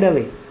get carried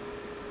away.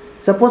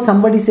 Suppose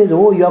somebody says,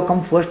 oh, you have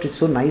come first, it's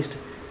so nice.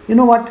 You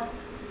know what?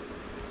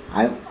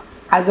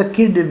 As a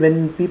kid,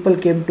 when people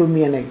came to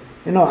me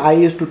and I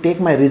used to take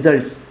my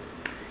results.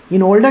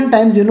 In olden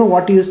times,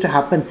 what used to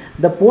happen?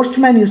 The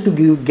postman used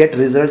to get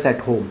results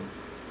at home.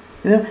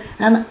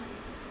 And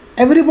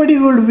everybody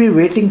would be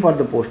waiting for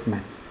the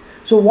postman.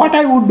 So what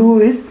I would do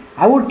is,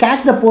 I would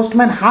catch the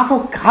postman half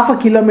a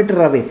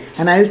kilometer away,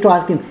 and I used to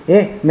ask him,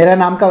 hey, मेरा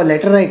नाम का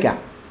letter है क्या?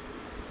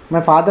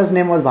 My father's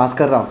name was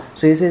Bhaskar Rao.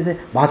 So he says,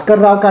 Bhaskar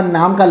Rao का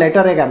नाम का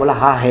letter है क्या? बोला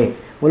हाँ है.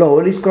 बोला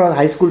Holy Cross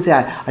High School से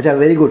आया. अच्छा,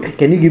 very good.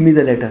 Can you give me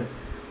the letter?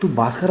 तू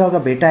भास्कर राव का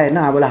बेटा है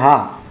ना? बोला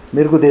हाँ,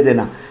 मेरे को दे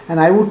देना. And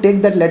I would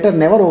take that letter,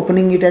 never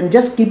opening it, and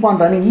just keep on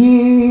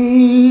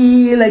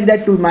running like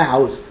that to my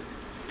house.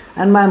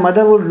 And my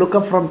mother would look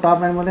up from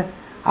top and बोले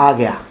आ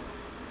गया.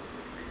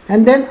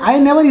 And then I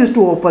never used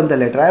to open the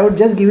letter. I would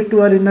just give it to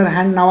her in her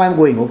hand. Now I am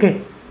going,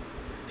 okay?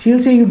 She will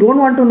say, you don't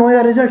want to know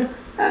your result?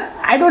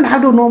 I don't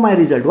have to know my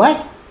result.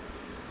 Why?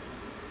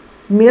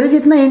 मेरे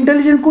जितना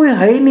intelligent कोई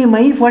है ही नहीं.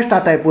 मैं ही first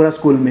आता है पूरा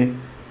school में.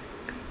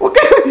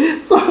 Okay?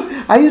 So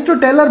I used to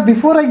tell her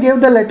before I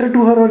gave the letter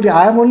to her,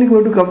 I am only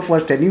going to come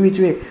first any which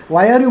way.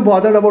 Why are you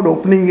bothered about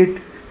opening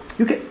it?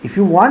 If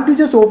you want to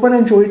just open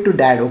and show it to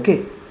dad,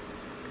 okay?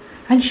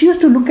 And she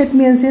used to look at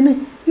me and say,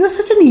 you are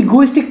such an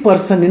egoistic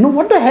person,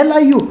 what the hell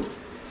are you?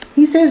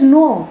 He says,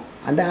 no.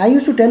 And I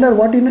used to tell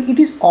her, it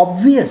is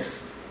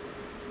obvious.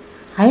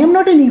 I am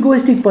not an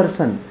egoistic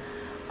person.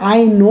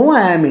 I know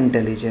I am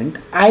intelligent.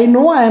 I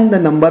know I am the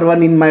number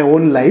one in my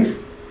own life.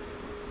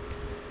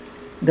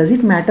 Does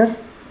it matter?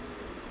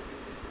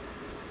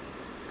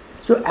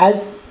 So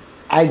as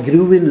I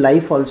grew in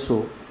life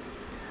also,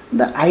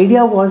 the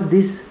idea was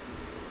this: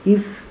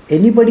 if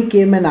anybody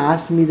came and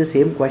asked me the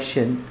same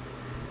question,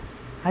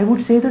 I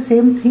would say the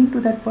same thing to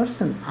that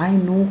person. I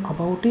know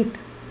about it.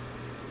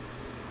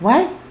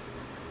 Why?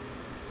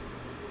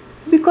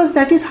 Because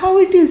that is how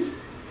it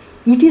is.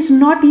 It is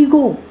not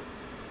ego.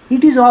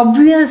 It is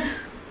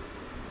obvious.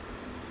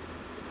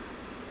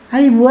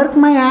 I work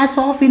my ass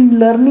off in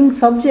learning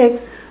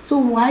subjects, so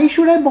why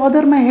should I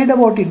bother my head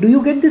about it? Do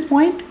you get this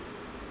point?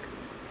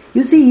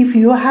 You see, if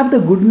you have the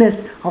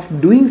goodness of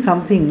doing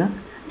something,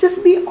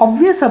 just be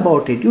obvious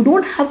about it. You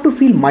don't have to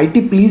feel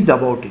mighty pleased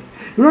about it.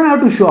 You don't have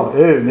to show off,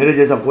 hey, mere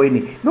jaisa koi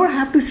nahi. You don't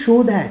have to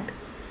show that.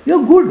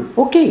 You're good.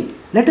 Okay,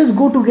 let us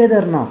go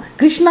together now.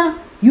 Krishna,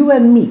 you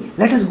and me,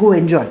 let us go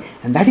enjoy.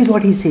 And that is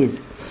what he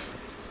says.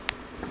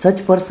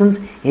 Such persons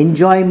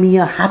enjoy me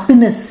a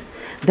happiness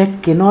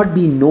that cannot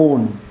be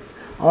known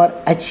or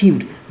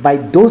achieved by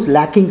those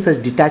lacking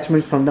such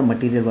detachments from the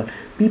material world.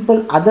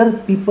 Other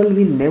people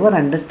will never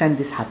understand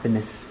this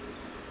happiness.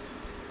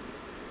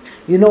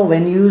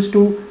 When you used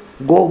to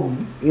go,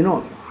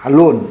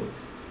 alone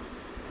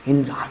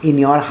in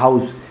your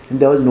house and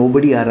there was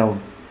nobody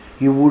around,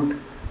 you would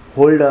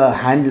hold a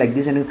hand like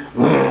this and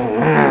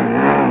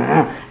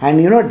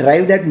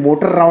drive that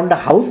motor around the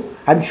house.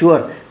 I'm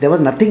sure there was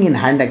nothing in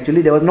hand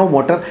actually. There was no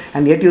motor,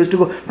 and yet you used to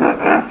go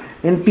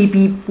and pee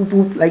pee poop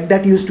poop like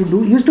that. You used to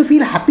do. You used to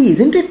feel happy,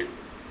 isn't it?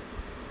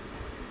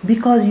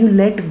 Because you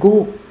let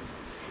go.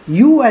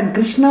 You and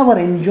Krishna were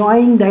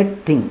enjoying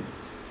that thing.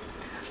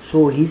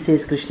 So he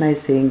says, Krishna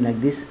is saying like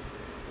this: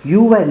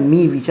 you and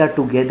me, which are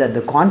together,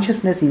 the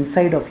consciousness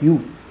inside of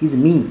you is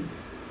me.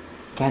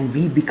 Can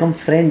we become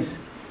friends?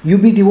 You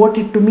be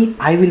devoted to me,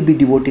 I will be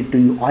devoted to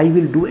you. I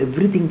will do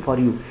everything for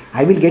you.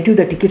 I will get you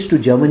the tickets to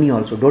Germany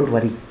also, don't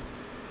worry.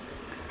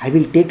 I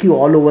will take you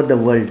all over the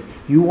world.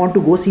 You want to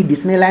go see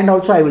Disneyland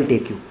also, I will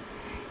take you.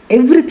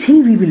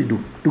 Everything we will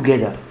do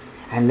together.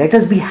 And let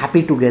us be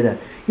happy together.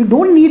 You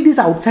don't need this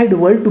outside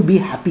world to be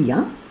happy.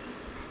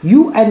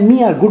 You and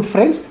me are good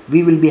friends,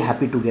 we will be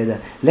happy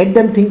together. Let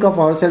them think of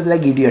ourselves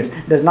like idiots.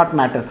 Does not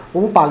matter.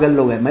 वो पागल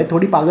लोग हैं, मैं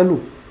थोड़ी पागल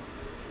हूँ.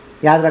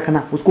 याद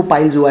रखना, उसको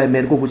पाइल्स हुआ है,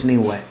 मेरे को कुछ नहीं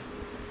हुआ है.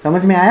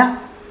 समझ में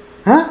आया?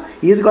 हाँ,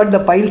 he has got the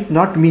pile,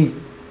 not me.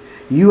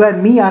 You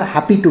and me are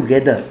happy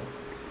together.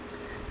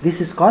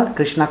 This is called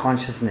Krishna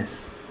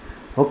consciousness.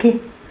 Okay,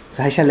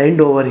 so I shall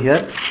end over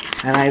here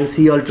and I will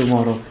see you all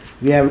tomorrow.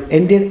 We have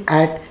ended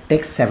at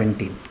text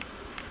 17.